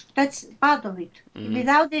course, that's part of it. Mm.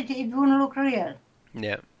 Without it, it wouldn't look real.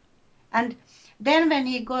 Yeah, And then when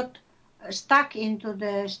he got stuck into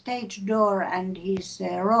the stage door and his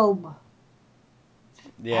robe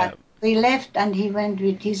yeah. had we left and he went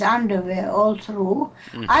with his underwear all through.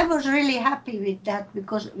 Mm. I was really happy with that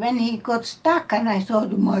because when he got stuck and I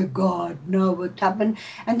thought, oh my God, now what happened?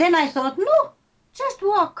 And then I thought, no, just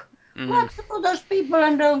walk. Mm. Walk through those people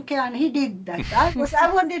and don't care. And he did that.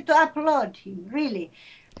 I wanted to applaud him, really.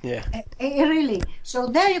 Yeah, Really. So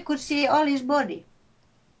there you could see all his body.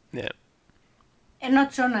 yeah. And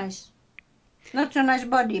not so nice. Not so nice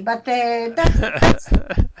body. But that,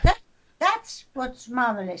 that's what's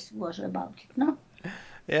marvelous was about it, no?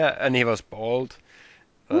 Yeah, and he was bald.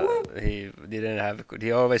 Mm-hmm. He didn't have good.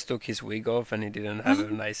 He always took his wig off, and he didn't have a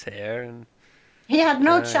Mm-hmm. nice hair, and He had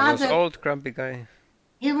no yeah, he was other. old, grumpy guy.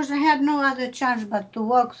 He had no other chance but to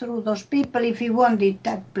walk through those people if he wanted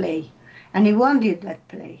that play, and he wanted that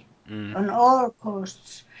play Mm. on all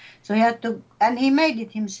costs. So he had to, and he made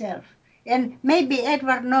it himself. And maybe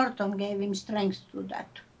Edward Norton gave him strength to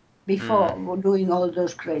that Mm. before doing all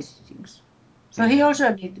those crazy things. So he Yeah,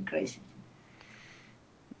 also did the crazy thing.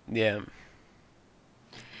 yeah,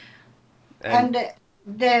 and And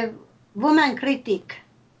the woman critic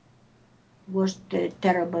was the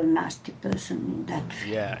terrible, nasty person in that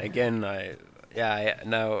film. yeah. Again,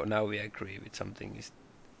 now we agree with something. Is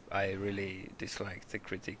I really disliked the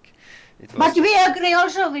critic. It But was we agree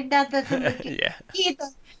also with that that yeah,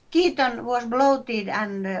 Keaton, Keaton was bloated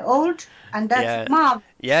and old, and that's yeah, Marv.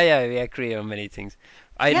 yeah. We agree on many things.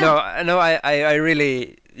 I Yeah, know, I know. I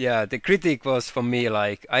really, yeah. The critic was for me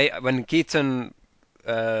like I when Keaton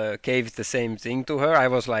gave the same thing to her, I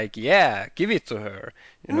was like, yeah, give it to her.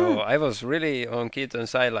 mm, I was really on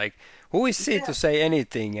Keaton's side. Like, who is she yeah, to say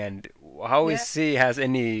anything, and how yeah, is she has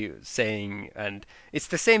any saying? And it's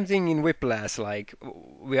the same thing in Whiplash. Like,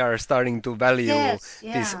 we are starting to value yes,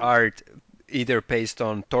 this yeah, art either based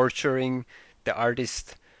on torturing the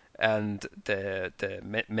artist and the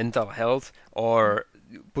mental health, or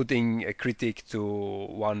putting a critic to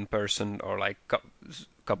one person or like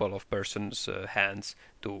couple of persons' hands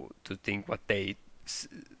to think what they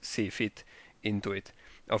see fit into it.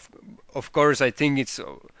 Of of course, I think it's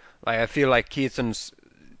like I feel like Keaton's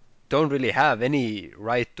don't really have any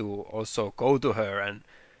right to also go to her and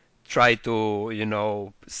try to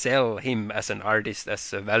sell him as an artist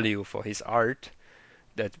as a value for his art,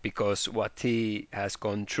 that because what he has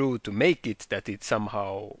gone through to make it that it's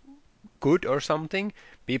somehow good or something,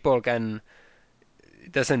 people can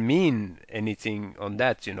it doesn't mean anything on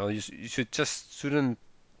that, you know. You should just shouldn't,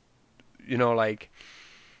 you know, like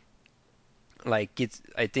it's.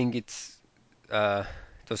 I think it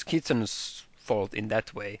was Kitsen's fault in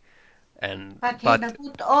that way, and But he but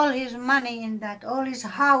put all his money in that, all his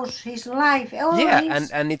house, his life, all yeah,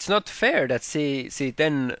 and his. it's not fair that she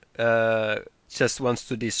then just wants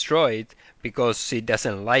to destroy it because she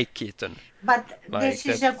doesn't like Keaton. But Like this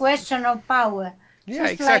is a that's question of power. yeah, Just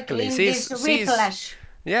like exactly. in this She's Whiplash.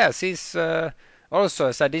 yeah, she's also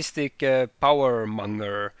a sadistic power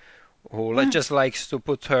monger who Mm, just likes to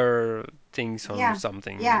put her things on yeah, yeah,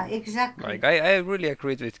 something. Like exactly. I really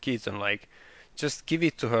agreed with Keaton. Like just give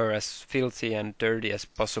it to her as filthy and dirty as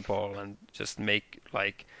possible, and just make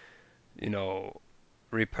like you know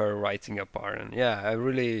rip her writing apart. And yeah, I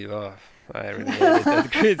really hated that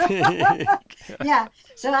critic. Yeah,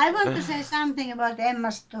 so I want to say something about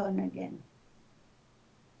Emma Stone again.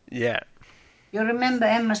 Yeah, You remember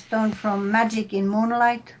Emma Stone from Magic in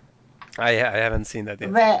Moonlight? I haven't seen that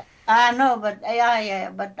yet. Well, no, but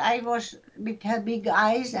yeah, but I was with her big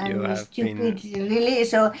eyes You and have been stupid, really.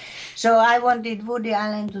 So I wanted Woody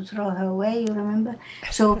Allen to throw her away. You remember?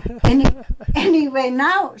 So anyway,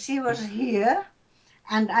 now she was here,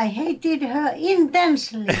 and I hated her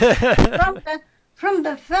intensely from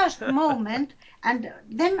the first moment. And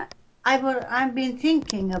then I've been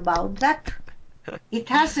thinking about that. It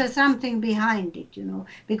has something behind it,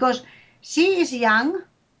 because she is young,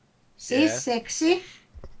 she's yeah. sexy,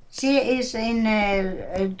 she is in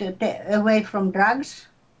away from drugs.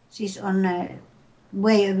 She's on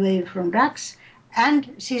way away from drugs,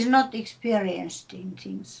 and she's not experienced in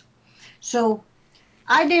things. So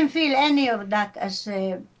I didn't feel any of that as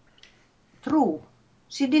true.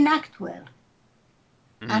 She didn't act well,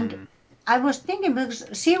 and Mm. I was thinking because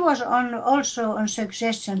she was on also on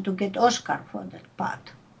Succession to get Oscar for that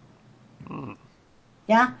part. Mm.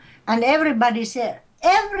 Yeah, and everybody said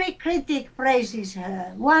every critic praises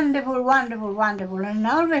her. Wonderful, wonderful, wonderful. And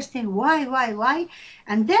I always think, why?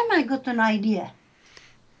 And then I got an idea.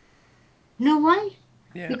 You know why?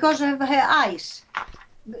 Yeah. Because of her eyes.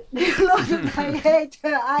 You know that I hate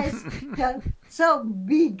her eyes. They're so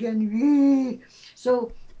big and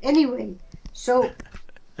so anyway. So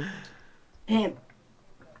uh,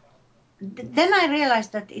 then I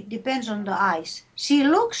realized that it depends on the eyes. She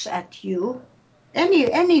looks at you.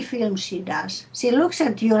 Any film she does, she looks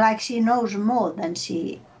at you like she knows more than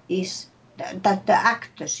she is. That the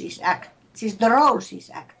actor she's the role she's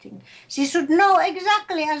acting. She should know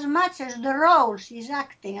exactly as much as the role she's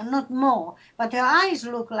acting and not more. But her eyes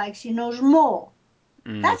look like she knows more.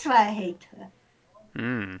 Mm. That's why I hate her.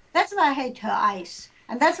 Mm. That's why I hate her eyes.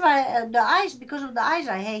 And that's why the eyes, because of the eyes,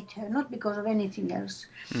 I hate her, not because of anything else.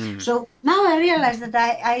 Mm. So now I realize that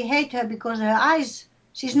I hate her because her eyes,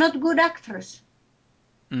 she's not a good actress.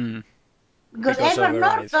 Mm. Because Because of Edward her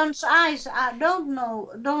eyes. Norton's eyes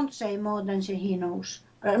don't say more than he knows.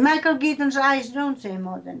 Michael Keaton's eyes don't say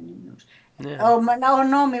more than he knows. Yeah. Or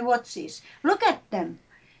Naomi Watts's. Look at them.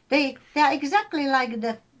 They are exactly like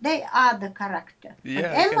they are the character. But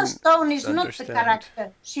Yeah, I Emma can Stone is not the understand.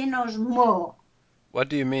 character. She knows more. What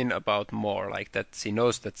do you mean about more? Like that she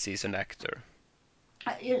knows that she's an actor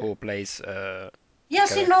Uh, who plays a Yeah,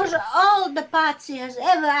 she knows character. all the parts she has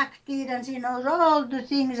ever acted, and she knows all the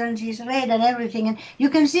things, and she's read and everything. And you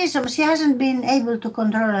can see she hasn't been able to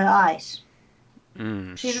control her eyes.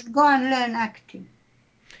 Mm. She should go and learn acting.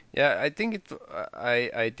 Yeah, I think it.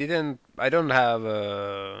 I don't have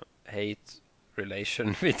a hate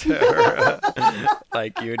relation with her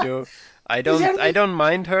like you do. Is I only don't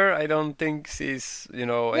mind her. I don't think she's, you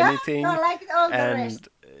know, yeah, anything. no, like all the rest.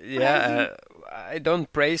 And yeah, Praising. I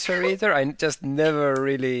don't praise her either. I just never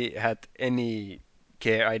really had any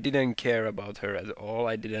care. I didn't care about her at all.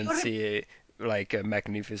 I didn't You re- see like a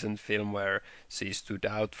magnificent film where she stood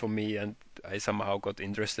out for me and I somehow got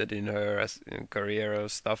interested in her as in career or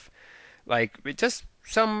stuff. Like with just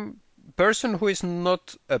some person who is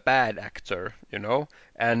not a bad actor, you know,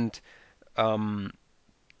 and um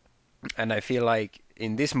and I feel like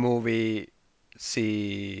in this movie,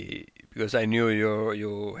 she because I knew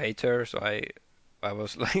you hate her, so I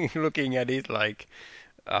was like looking at it like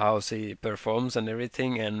how she performs and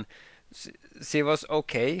everything, and she, she was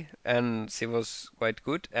okay and she was quite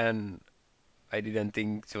good, and I didn't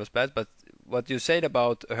think she was bad. But what you said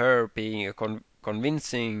about her being a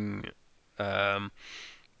convincing um,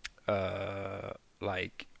 uh,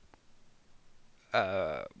 like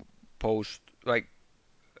uh, post like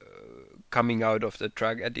coming out of the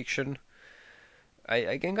drug addiction.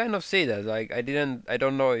 I can kind of see that. Like I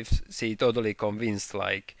don't know if she totally convinced.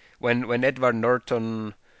 Like when Edward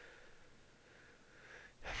Norton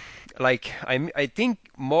like I think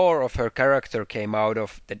more of her character came out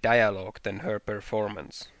of the dialogue than her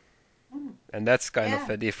performance. Mm. And that's kind of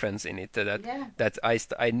Yeah, a difference in it that yeah,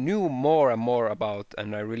 I knew more and more about,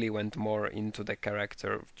 and I really went more into the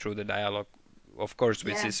character through the dialogue, of course,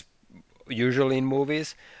 which yeah. is usually in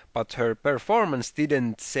movies, but her performance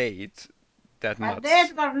didn't say it that But much.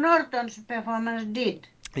 Edward Norton's performance did.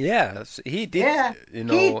 Yes, he did, Yeah, you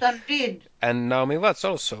know, Keaton did. and Naomi Watts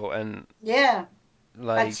also, and Yeah,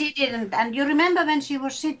 but like, she didn't. And you remember when she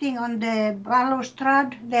was sitting on the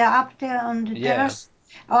balustrade there up there on the yeah. terrace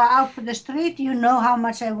or up the street? You know how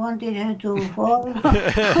much I wanted her to fall.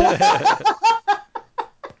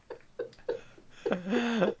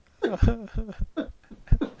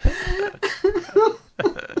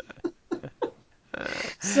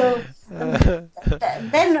 So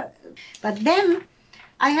then, but then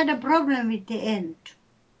I had a problem with the end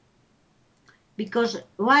because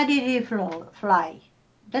why did he fly?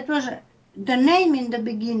 That was the name in the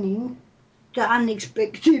beginning, the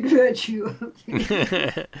unexpected virtue.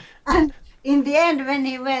 And in the end, when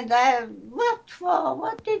he went, what for?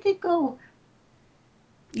 What did he go?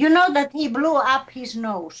 You know that he blew up his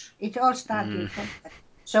nose. It all Mm, started from that.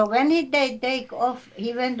 So when they take off,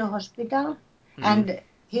 he went to hospital, mm. and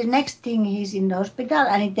his next thing he's in the hospital,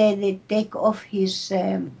 and they take off his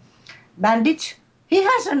bandage. He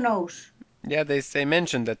has a nose. Yeah, they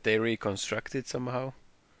mentioned that they reconstructed somehow,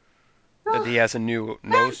 that he Oh, has a new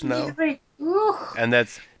nose can't now, give it. Oh, and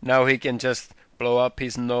that's now he can just blow up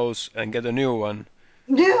his nose and get a new one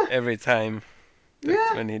yeah, every time that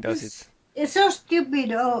yeah. when he does it. It's so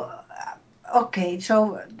stupid. Oh, okay.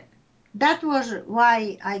 So that was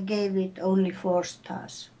why I gave it only 4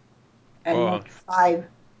 stars and Oh, not 5.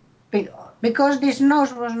 Because this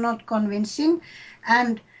nose was not convincing,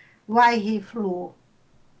 and why he flew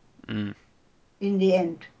mm. in the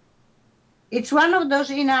end. It's one of those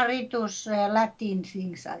Inaritus Latin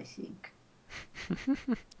things, I think.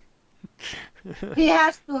 He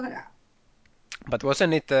has to But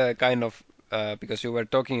wasn't it kind of because you were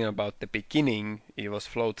talking about the beginning, he was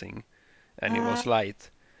floating and he uh, was light,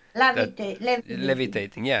 that levitating.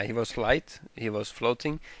 levitating. Yeah, he was light, he was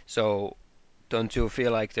floating. So don't you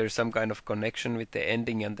feel like there's some kind of connection with the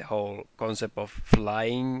ending and the whole concept of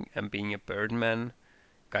flying and being a birdman,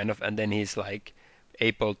 kind of, and then he's like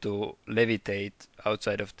able to levitate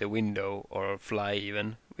outside of the window or fly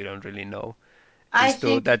even. We don't really know. I Is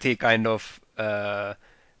to think that he kind of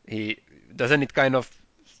he doesn't it kind of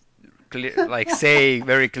like say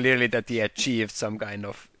very clearly that he achieved some kind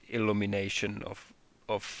of illumination of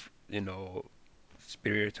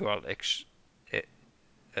spiritual eh,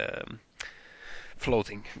 um,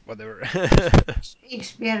 floating whatever.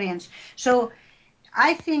 experience. So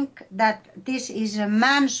I think that this is a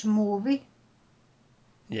man's movie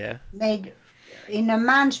Yeah. made in a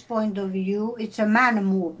man's point of view. It's a man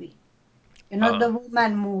movie. Not Uh, the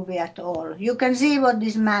woman movie at all. You can see what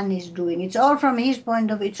this man is doing. It's all from his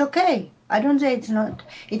point of view. It's okay. I don't say it's not.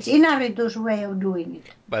 It's Inaritu's way of doing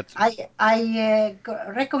it. but I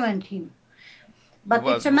recommend him. But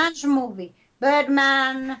what it's a man's movie.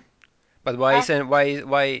 Birdman. but why And isn't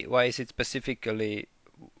why is it specifically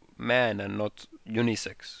man and not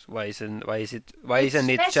unisex? Why it's isn't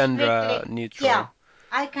it gender specifically, yeah, neutral?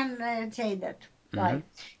 I can say that. Hmm. Why?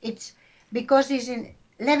 It's because he's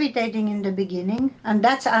levitating in the beginning, and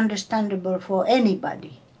that's understandable for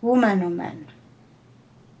anybody, woman or man.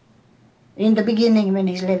 In the beginning when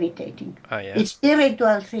he's levitating. Ah, yeah. It's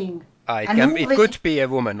spiritual thing. It And can it moving, could be a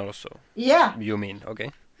woman also. yeah, You mean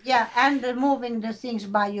okay? yeah, and moving the things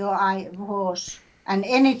by your eye horse and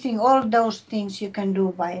anything, all those things you can do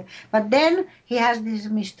by. But then he has this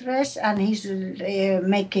mistress and he's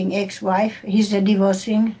making ex-wife. He's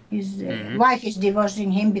divorcing. His Hmm. wife is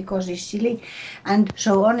divorcing him because he's silly, and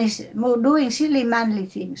so on. He's doing silly manly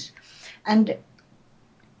things, and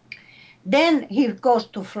then he goes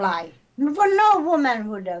to fly. For no woman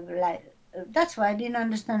would have like. That's why I didn't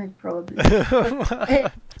understand it probably.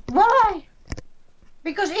 But, why?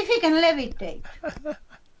 Because if he can levitate,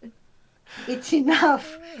 it's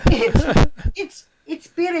enough. It's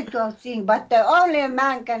spiritual thing. But the only a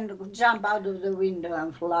man can jump out of the window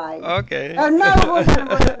and fly. Okay. No woman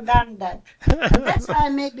would have done that. And that's why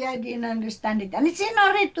maybe I didn't understand it. And it's in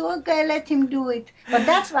Aritu, okay, let him do it. But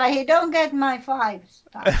that's why he don't get my 5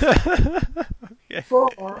 stars. Okay.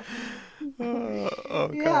 4.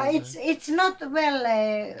 Oh Yeah, God. it's not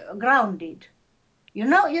well grounded. You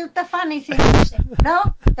know, the funny thing is,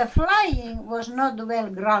 no, the flying was not well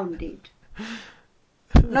grounded.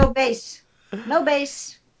 No base, no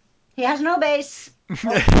base. He has no base.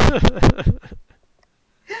 No,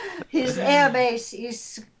 his air base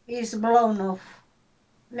is blown off.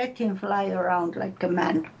 Let him fly around like a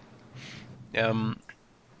man. Um,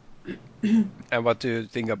 and what do you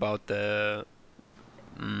think about the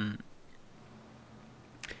mm,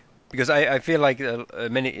 because I feel like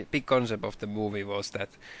many big concept of the movie was that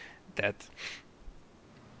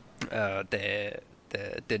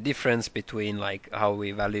the difference between like how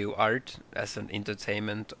we value art as an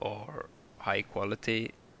entertainment or high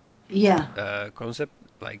quality Yeah, concept,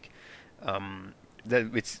 like um,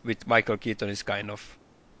 that with Michael Keaton is kind of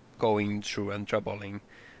going through and troubling.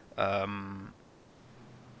 Um,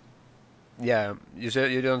 yeah, you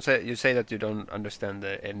say that you don't understand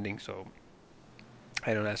the ending, so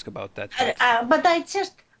I don't ask about that. But but I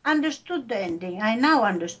just understood the ending. I now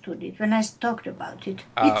understood it when I talked about it.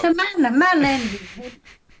 It's uh, a man ending.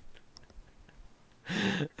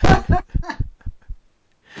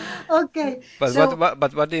 Okay, but so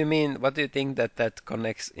what do you mean? What do you think that that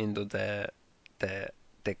connects into the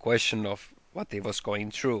the question of what he was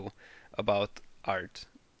going through about art?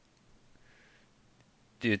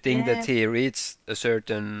 Do you think that uh, he reached a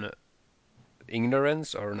certain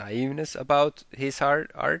ignorance or naiveness about his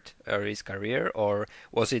art or his career, or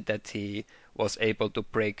was it that he was able to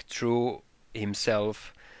break through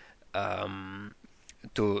himself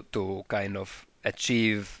to kind of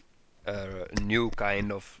achieve a new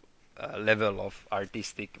kind of level of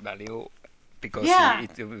artistic value because yeah,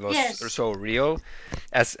 it was yes, so real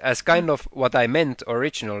as kind of what I meant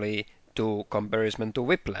originally to comparison to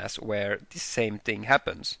Whiplash, where the same thing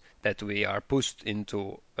happens, that we are pushed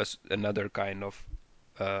into another kind of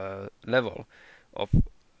level of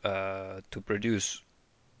to produce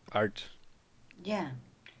art. yeah.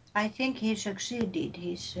 I think he succeeded.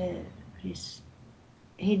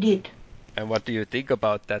 He did. And what do you think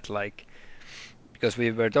about that? Like, because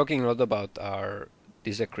we were talking a lot about our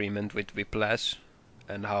disagreement with Whiplash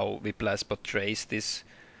and how Whiplash portrays this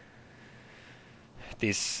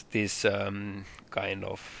kind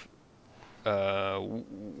of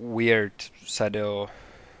weird shadow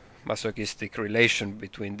masochistic relation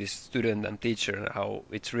between this student and teacher and how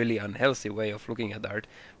it's really unhealthy way of looking at art.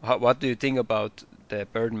 What do you think about the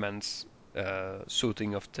Birdman's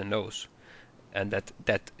shooting of the nose and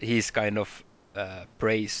that he's kind of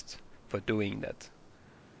praised for doing that?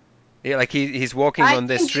 Yeah, like he's walking I on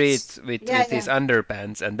the think street it's yeah, with his yeah.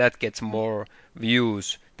 underpants, and that gets more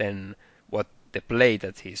views than what the play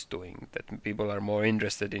that he's doing. That people are more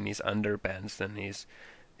interested in his underpants than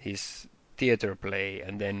his theater play,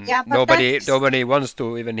 and then Yeah, but that is nobody wants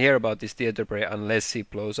to even hear about this theater play unless he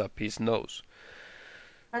blows up his nose.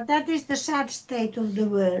 but that is the sad state of the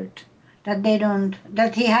world that they don't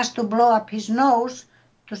that he has to blow up his nose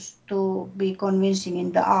to be convincing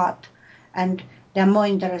in the art, and they're more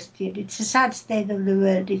interested. It's a sad state of the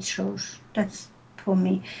world. It shows. That's for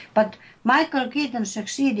me. But Michael Keaton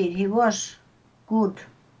succeeded. He was good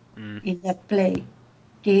Mm. in that play.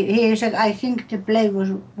 He said, I think the play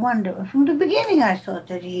was wonderful. From the beginning, I thought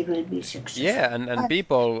that he will be successful. Yeah, and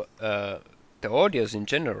people, the audience in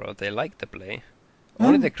general, they liked the play.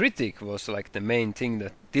 Only the Hmm? critic was like the main thing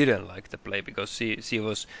that didn't like the play because she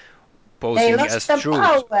was They posing lost as the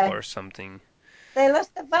truth power. or something. They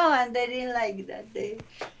lost the power, and they didn't like that.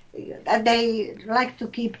 They like to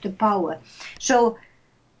keep the power. So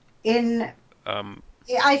in Um,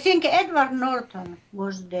 I think Edward Norton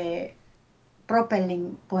was the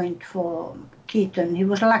propelling point for Keaton. He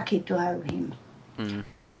was lucky to have him, mm,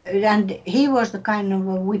 and he was the kind of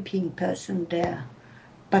a whipping person there,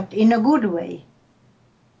 but in a good way.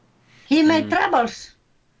 He made mm, troubles.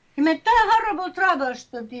 He made horrible troubles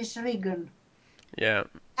to this Regan, yeah,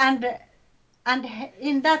 and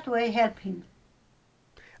in that way help him.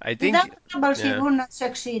 I Without think, troubles, he yeah, would not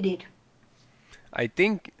succeeded. I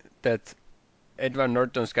think that Edward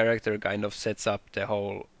Norton's character kind of sets up the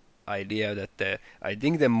whole idea that I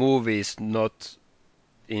think the movie is not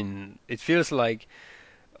in. It feels like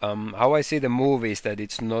how I see the movie is that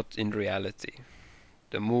it's not in reality.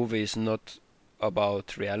 The movie is not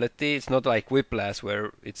about reality. It's not like Whiplash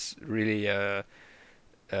where it's really a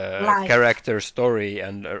Life, character story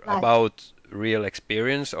and life. about real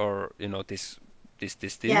experience or this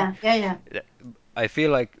thing. Yeah, yeah, yeah. I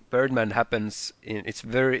feel like Birdman happens in it's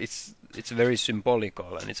very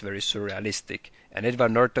symbolical and it's very surrealistic. And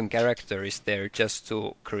Edward Norton character is there just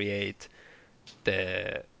to create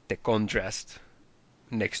the contrast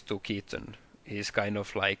next to Keaton. He's kind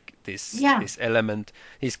of like Yeah. this element.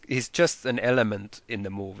 He's just an element in the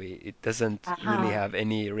movie. It doesn't really Aha. have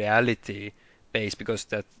any reality base because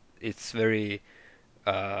that it's very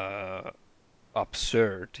uh,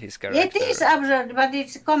 absurd, his It is character. absurd, but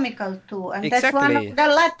it's comical too, and that's one of Exactly. the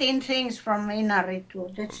Latin things from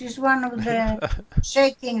Inaritu. That is one of the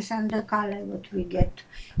shakings and the color what we get.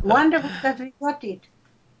 Wonderful that we got it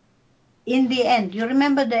in the end. You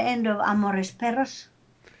remember the end of Amores Perros?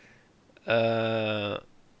 uh,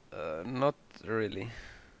 Not really.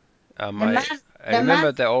 The I man, I the man.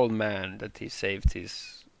 remember the old man that he saved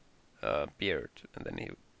his beard and then he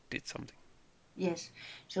did something. Yes.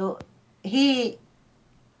 So he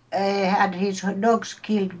had his dogs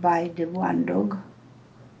killed by the one dog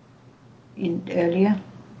in earlier.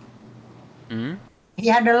 Mm? He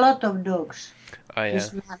had a lot of dogs, Oh yeah,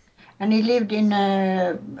 this man, and he lived in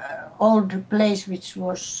a old place which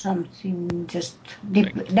was something just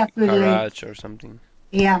like depopulated. garage or something.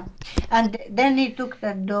 Yeah, and then he took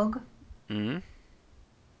that dog, Mm?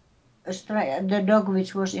 the dog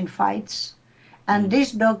which was in fights, and Mm?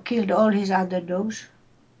 this dog killed all his other dogs.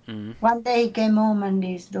 Mm? One day he came home and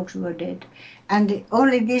these dogs were dead. And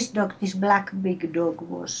only this dog, this black big dog,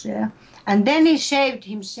 was there. And then he shaved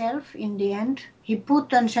himself in the end. He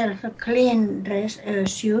put himself a clean dress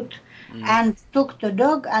suit Mm? and took the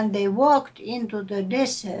dog and they walked into the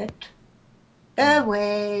desert Mm?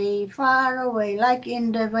 away, far away, like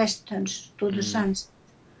in the westerns to the Mm? sunset.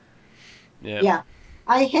 Yeah. Yeah.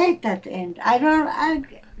 I hate that end. I don't.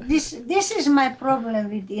 This is my problem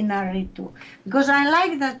with Inaritu because I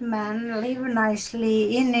like that man live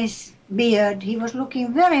nicely in his beard. He was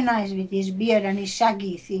looking very nice with his beard and his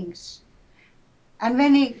shaggy things. And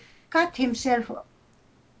when he cut himself,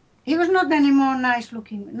 he was not anymore nice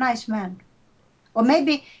looking, nice man. Or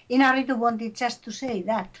maybe Inaritu wanted just to say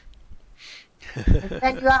that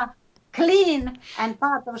when you are clean and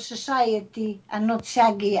part of society and not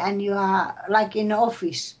shaggy and you are like in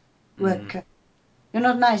office Mm? worker. You're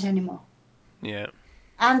not nice anymore. Yeah.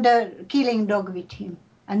 And the killing dog with him.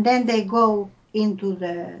 And then they go into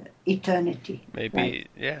the eternity. Like, Maybe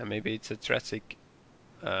yeah. Maybe it's a tragic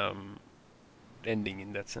um, ending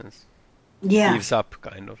in that sense. yeah. Gives up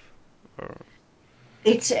kind of. Or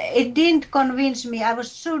It didn't convince me. I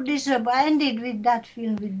was so disappointed. I ended with that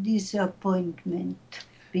film with disappointment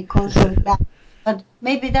because of that. But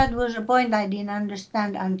maybe that was a point I didn't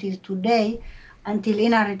understand until today, until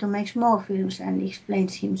Inarritu makes more films and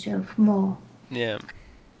explains himself more. yeah.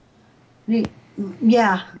 We-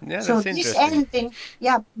 Yeah. Yeah, So that's this interesting. ending,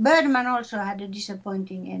 yeah, Birdman also had a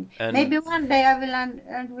disappointing end. And Maybe one day I will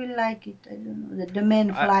and will like it. I don't know. The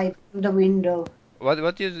men I, fly from the window.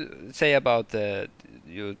 what you say about the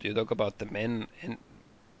you talk about the men and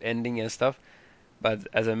ending and stuff, but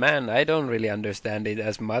as a man, I don't really understand it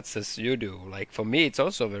as much as you do. Like for me, it's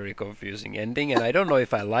also a very confusing ending, and I don't know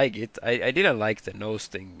if I like it. I didn't like the nose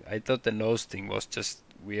thing. I thought the nose thing was just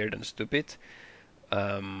weird and stupid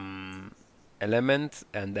um, element,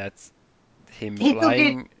 and that him He took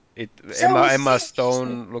it flying, it so Emma seriously.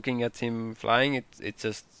 Stone looking at him flying, it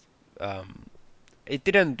just um, it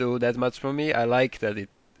didn't do that much for me. I like that it,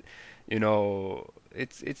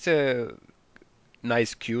 it's a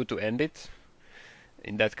nice cue to end it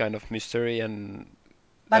in that kind of mystery and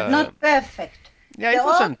But uh, not perfect. yeah, The it all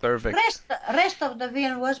wasn't perfect. rest of the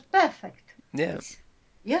film was perfect. Yeah, It's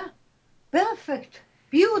yeah, perfect.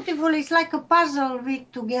 Beautiful. It's like a puzzle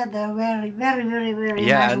week together. Very, very, very, very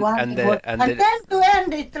yeah, nice, and wonderful. the and And the then to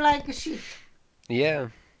end it like a shit. yeah,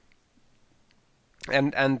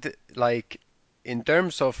 and like in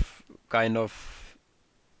terms of kind of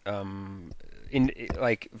um in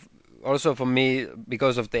like also for me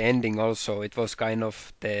because of the ending also it was kind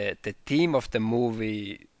of the theme of the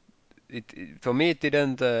movie for me it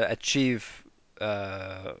didn't achieve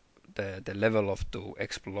uh, the level of to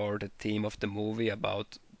explore the theme of the movie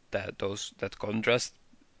about that contrast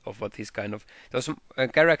of what he's kind of it was a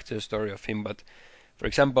character story of him but for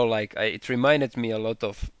example it reminded me a lot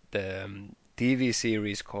of the TV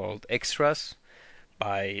series called Extras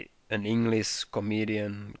by an English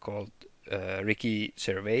comedian called Ricky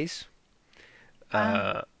Gervais. Ah,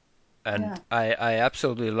 Uh, and yeah. I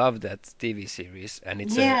absolutely love that TV series, and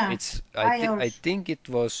Yeah, I I also, think it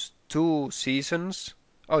was 2 seasons.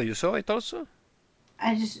 Oh, you saw it also?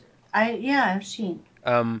 I just, yeah, I've seen.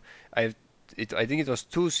 Um, I I think it was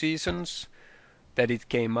 2 seasons that it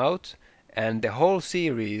came out, and the whole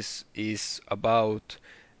series is about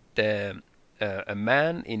the a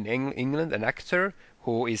man in England, an actor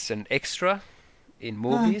who is an extra in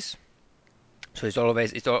Mm. movies. So it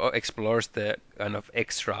explores the kind of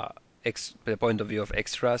the point of view of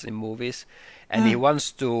extras in movies, and he Mm.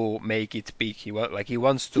 wants to make it big. He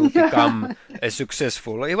wants to become a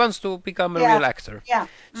successful. He wants to become a Yeah, real actor. yeah.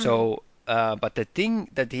 Mm. So, but the thing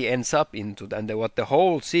that he ends up into, and what the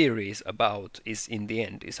whole series about is in the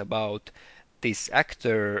end is about this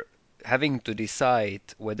actor having to decide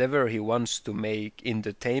whether he wants to make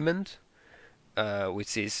entertainment,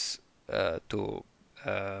 which is to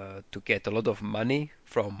get a lot of money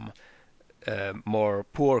from more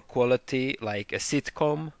poor quality, like a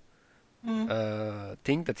sitcom Mm.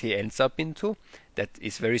 thing that he ends up into, that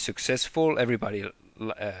is very successful. Everybody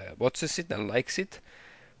watches it and likes it,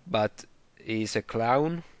 but he's a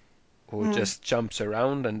clown who Mm. just jumps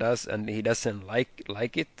around and does, and he doesn't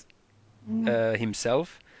like it Mm.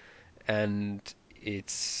 himself, and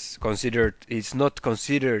it's not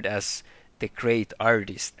considered as the great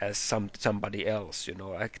artist as somebody else,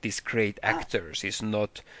 like these great Uh, actors. He's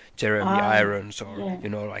not Jeremy I, Irons or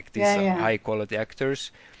yeah, like these yeah, yeah, high quality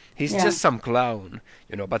actors. He's yeah, just some clown,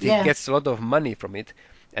 but he yeah. gets a lot of money from it,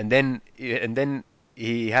 and then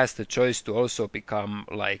he has the choice to also become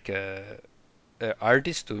like a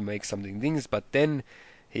artist to make something things, but then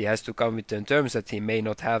he has to come with the terms that he may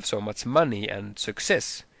not have so much money and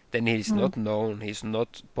success. Then he's Mm. not known, he's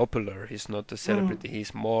not popular, he's not a Mm. celebrity,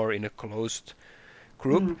 he's more in a closed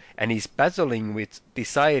group, Mm. and he's battling with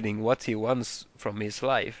deciding what he wants from his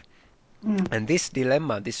life. Mm. And this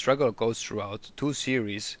dilemma, this struggle goes throughout two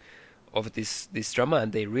series of this drama,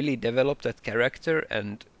 and they really developed that character,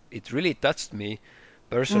 and it really touched me Mm.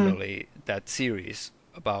 personally, that series,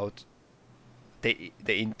 about the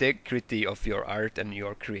integrity of your art and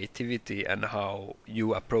your creativity and how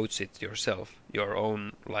you approach it yourself, your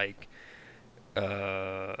own, like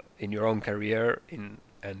in your own career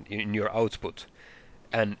in your output.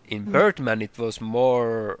 And in Mm. Birdman, it was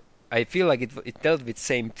more. I feel like it dealt with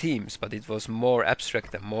same themes, but it was more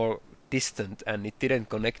abstract and more distant, and it didn't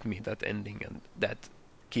connect me, that ending and that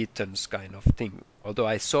Keaton's kind of thing. Although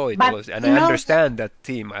I saw it But always, and you I know that, understand that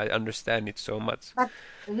theme. I understand it so much. but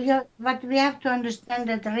we have to understand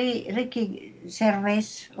that Ricky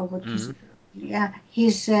Gervais, or what Mm. is, yeah,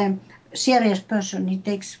 he's a serious person. He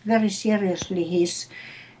takes very seriously his,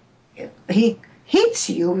 he hits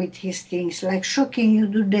you with his things, like shocking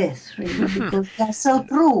you to death, really, because they're so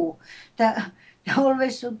true. They're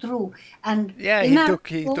always so true. And Yeah, he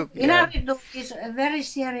took, yeah. Inaritu is a very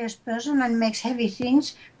serious person and makes heavy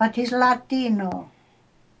things, but he's Latino.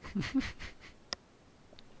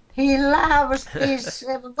 He loves this.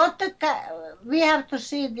 We have to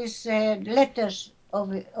see these letters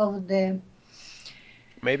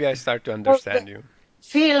Maybe I start to of the understand you.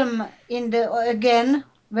 film in the again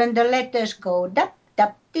when the letters go dap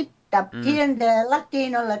dap tip tap. Mm. Here the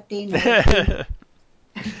Latino thing.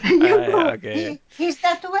 You know, Okay. he's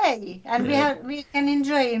that way, and Yeah. we can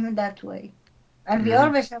enjoy him that way, and we Hmm.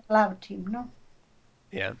 always have loved him. No.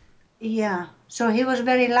 Yeah. Yeah. So he was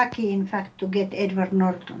very lucky, in fact, to get Edward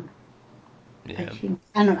Norton. I Yeah. think.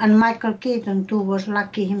 And Michael Keaton too was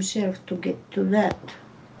lucky himself to get to that.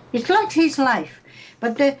 It's like his life.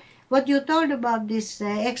 But what you told about these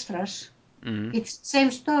extras, Hmm. it's the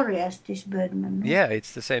same story as this Birdman, no? Yeah,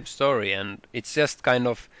 it's the same story, and it's just kind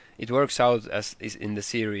of it works out as is in the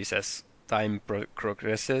series as time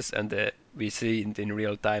progresses, and we see in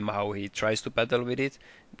real time how he tries to battle with it,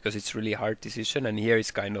 because it's really hard decision. And here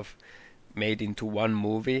it's kind of made into one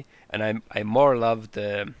movie, and I more love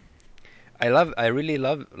the I really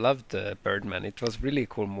loved the Birdman. It was really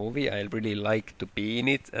cool movie. I really like to be in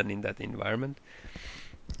it and in that environment.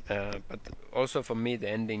 But also for me, the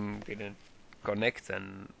ending didn't connect,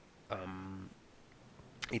 and um,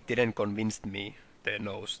 it didn't convince me. The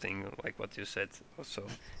nose thing, like what you said, also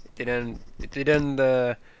it didn't. It didn't.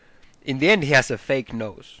 In the end, he has a fake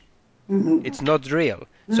nose. Mhm. It's not real.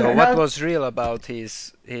 So No, what no, was real about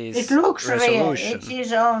it his looks real. It's resolution?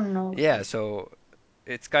 his own nose. Yeah. So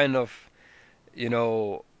it's kind of, you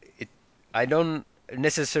know it. I don't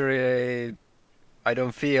necessarily I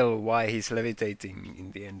don't feel why he's levitating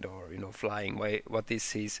in the end, or flying. Why? What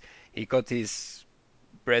is his? He got his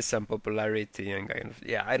press and popularity and kind of,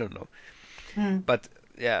 yeah. I don't know, Hmm. but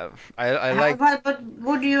yeah, I liked. But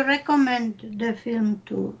would you recommend the film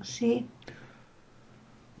to see?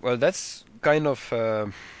 Well, that's kind of.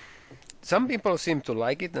 Some people seem to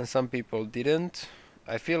like it and some people didn't.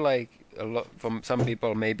 I feel like a lot from some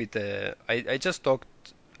people, maybe I just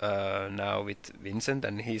talked now with Vincent,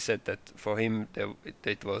 and he said that for him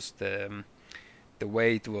it was the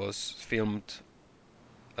way it was filmed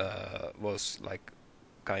was like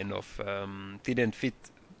kind of didn't fit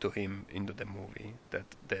to him into the movie.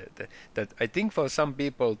 That I think for some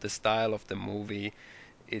people the style of the movie,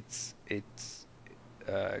 it's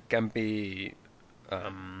can be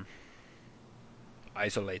um,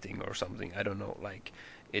 isolating or something. I don't know. Like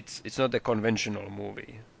it's not a conventional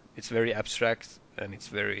movie. It's very abstract and it's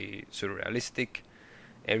very surrealistic.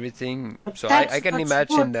 Everything. But So I that's can what's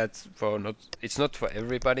imagine good. that for not it's not for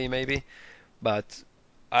everybody maybe, but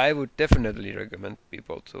I would definitely recommend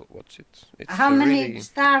people to watch it. It's How a many really.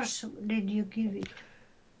 stars did you give it?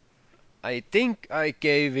 I think I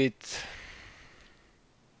gave it.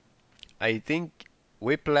 I think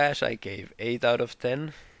Whiplash I gave 8 out of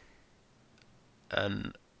 10,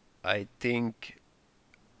 and I think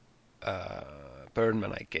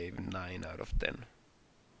Birdman I gave 9 out of 10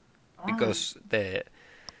 Ah, because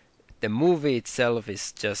the movie itself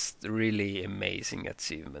is just really amazing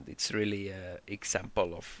achievement. It's really an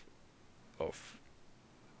example of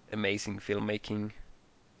amazing filmmaking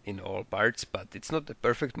in all parts, but it's not the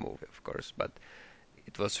perfect movie, of course, but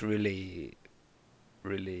it was really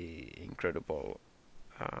really incredible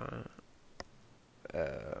uh,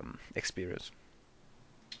 experience.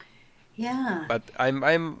 yeah. But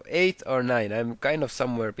I'm 8 or 9. I'm kind of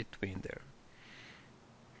somewhere between there.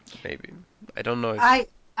 Maybe I don't know if.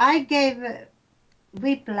 I gave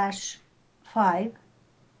Whiplash 5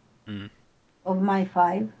 Mm, of my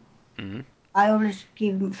 5. mm, I always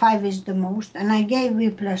give 5 is the most, and I gave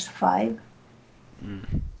Whiplash 5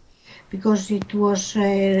 mm, because it was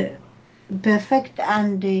perfect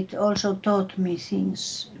and it also taught me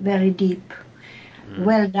things very deep. mm,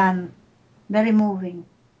 Well done, very moving,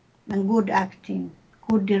 and good acting,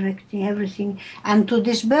 good directing, everything. And to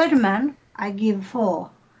this Birdman, I give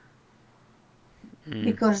 4 mm.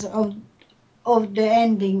 because of the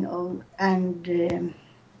ending of and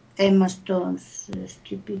Emma Stone's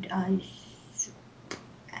stupid eyes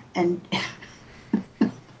and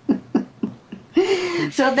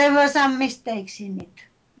so there were some mistakes in it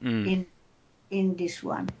Mm, in in this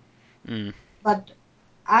one. mm. But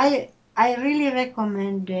I really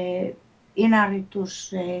recommend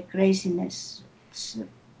Inaritu's craziness.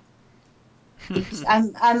 It's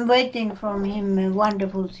I'm waiting from him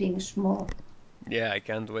wonderful things more. Yeah, I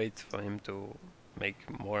can't wait for him to make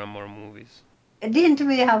more and more movies. Didn't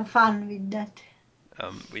we have fun with that?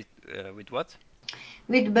 With what?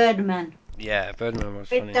 With Birdman, Yeah, Birdman was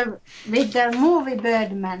with funny. the movie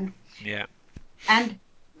Birdman, Yeah. and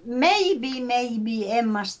maybe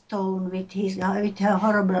Emma Stone with her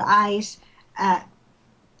horrible eyes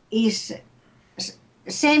is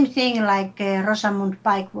same thing like Rosamund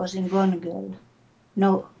Pike was in Gone Girl.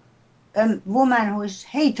 No, a woman who is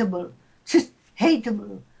hateable, just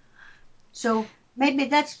hateable. So maybe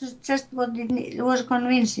that's just what it was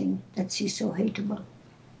convincing that she's so hateable.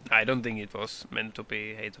 I don't think it was meant to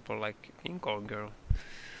be hateable like in Gone Girl.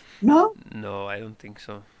 No, No, I don't think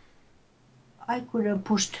so. I could have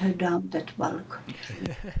pushed her down that balcony.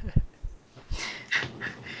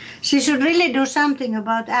 She should really do something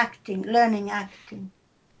about acting, learning acting.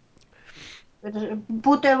 But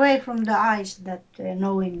put away from the eyes that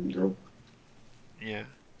knowing look. Yeah.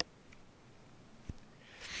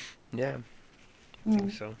 Yeah, I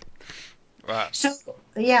think Mm. so. Well, So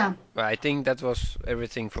yeah, well, I think that was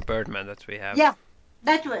everything for Birdman that we have. yeah,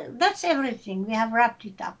 that's everything. We have wrapped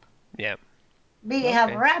it up. Yeah. We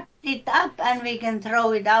have Okay. wrapped it up and we can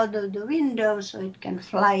throw it out of the window so it can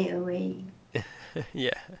fly away.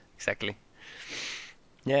 Yeah, exactly.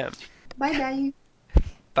 Yeah. Bye bye.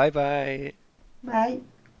 Bye bye. Bye.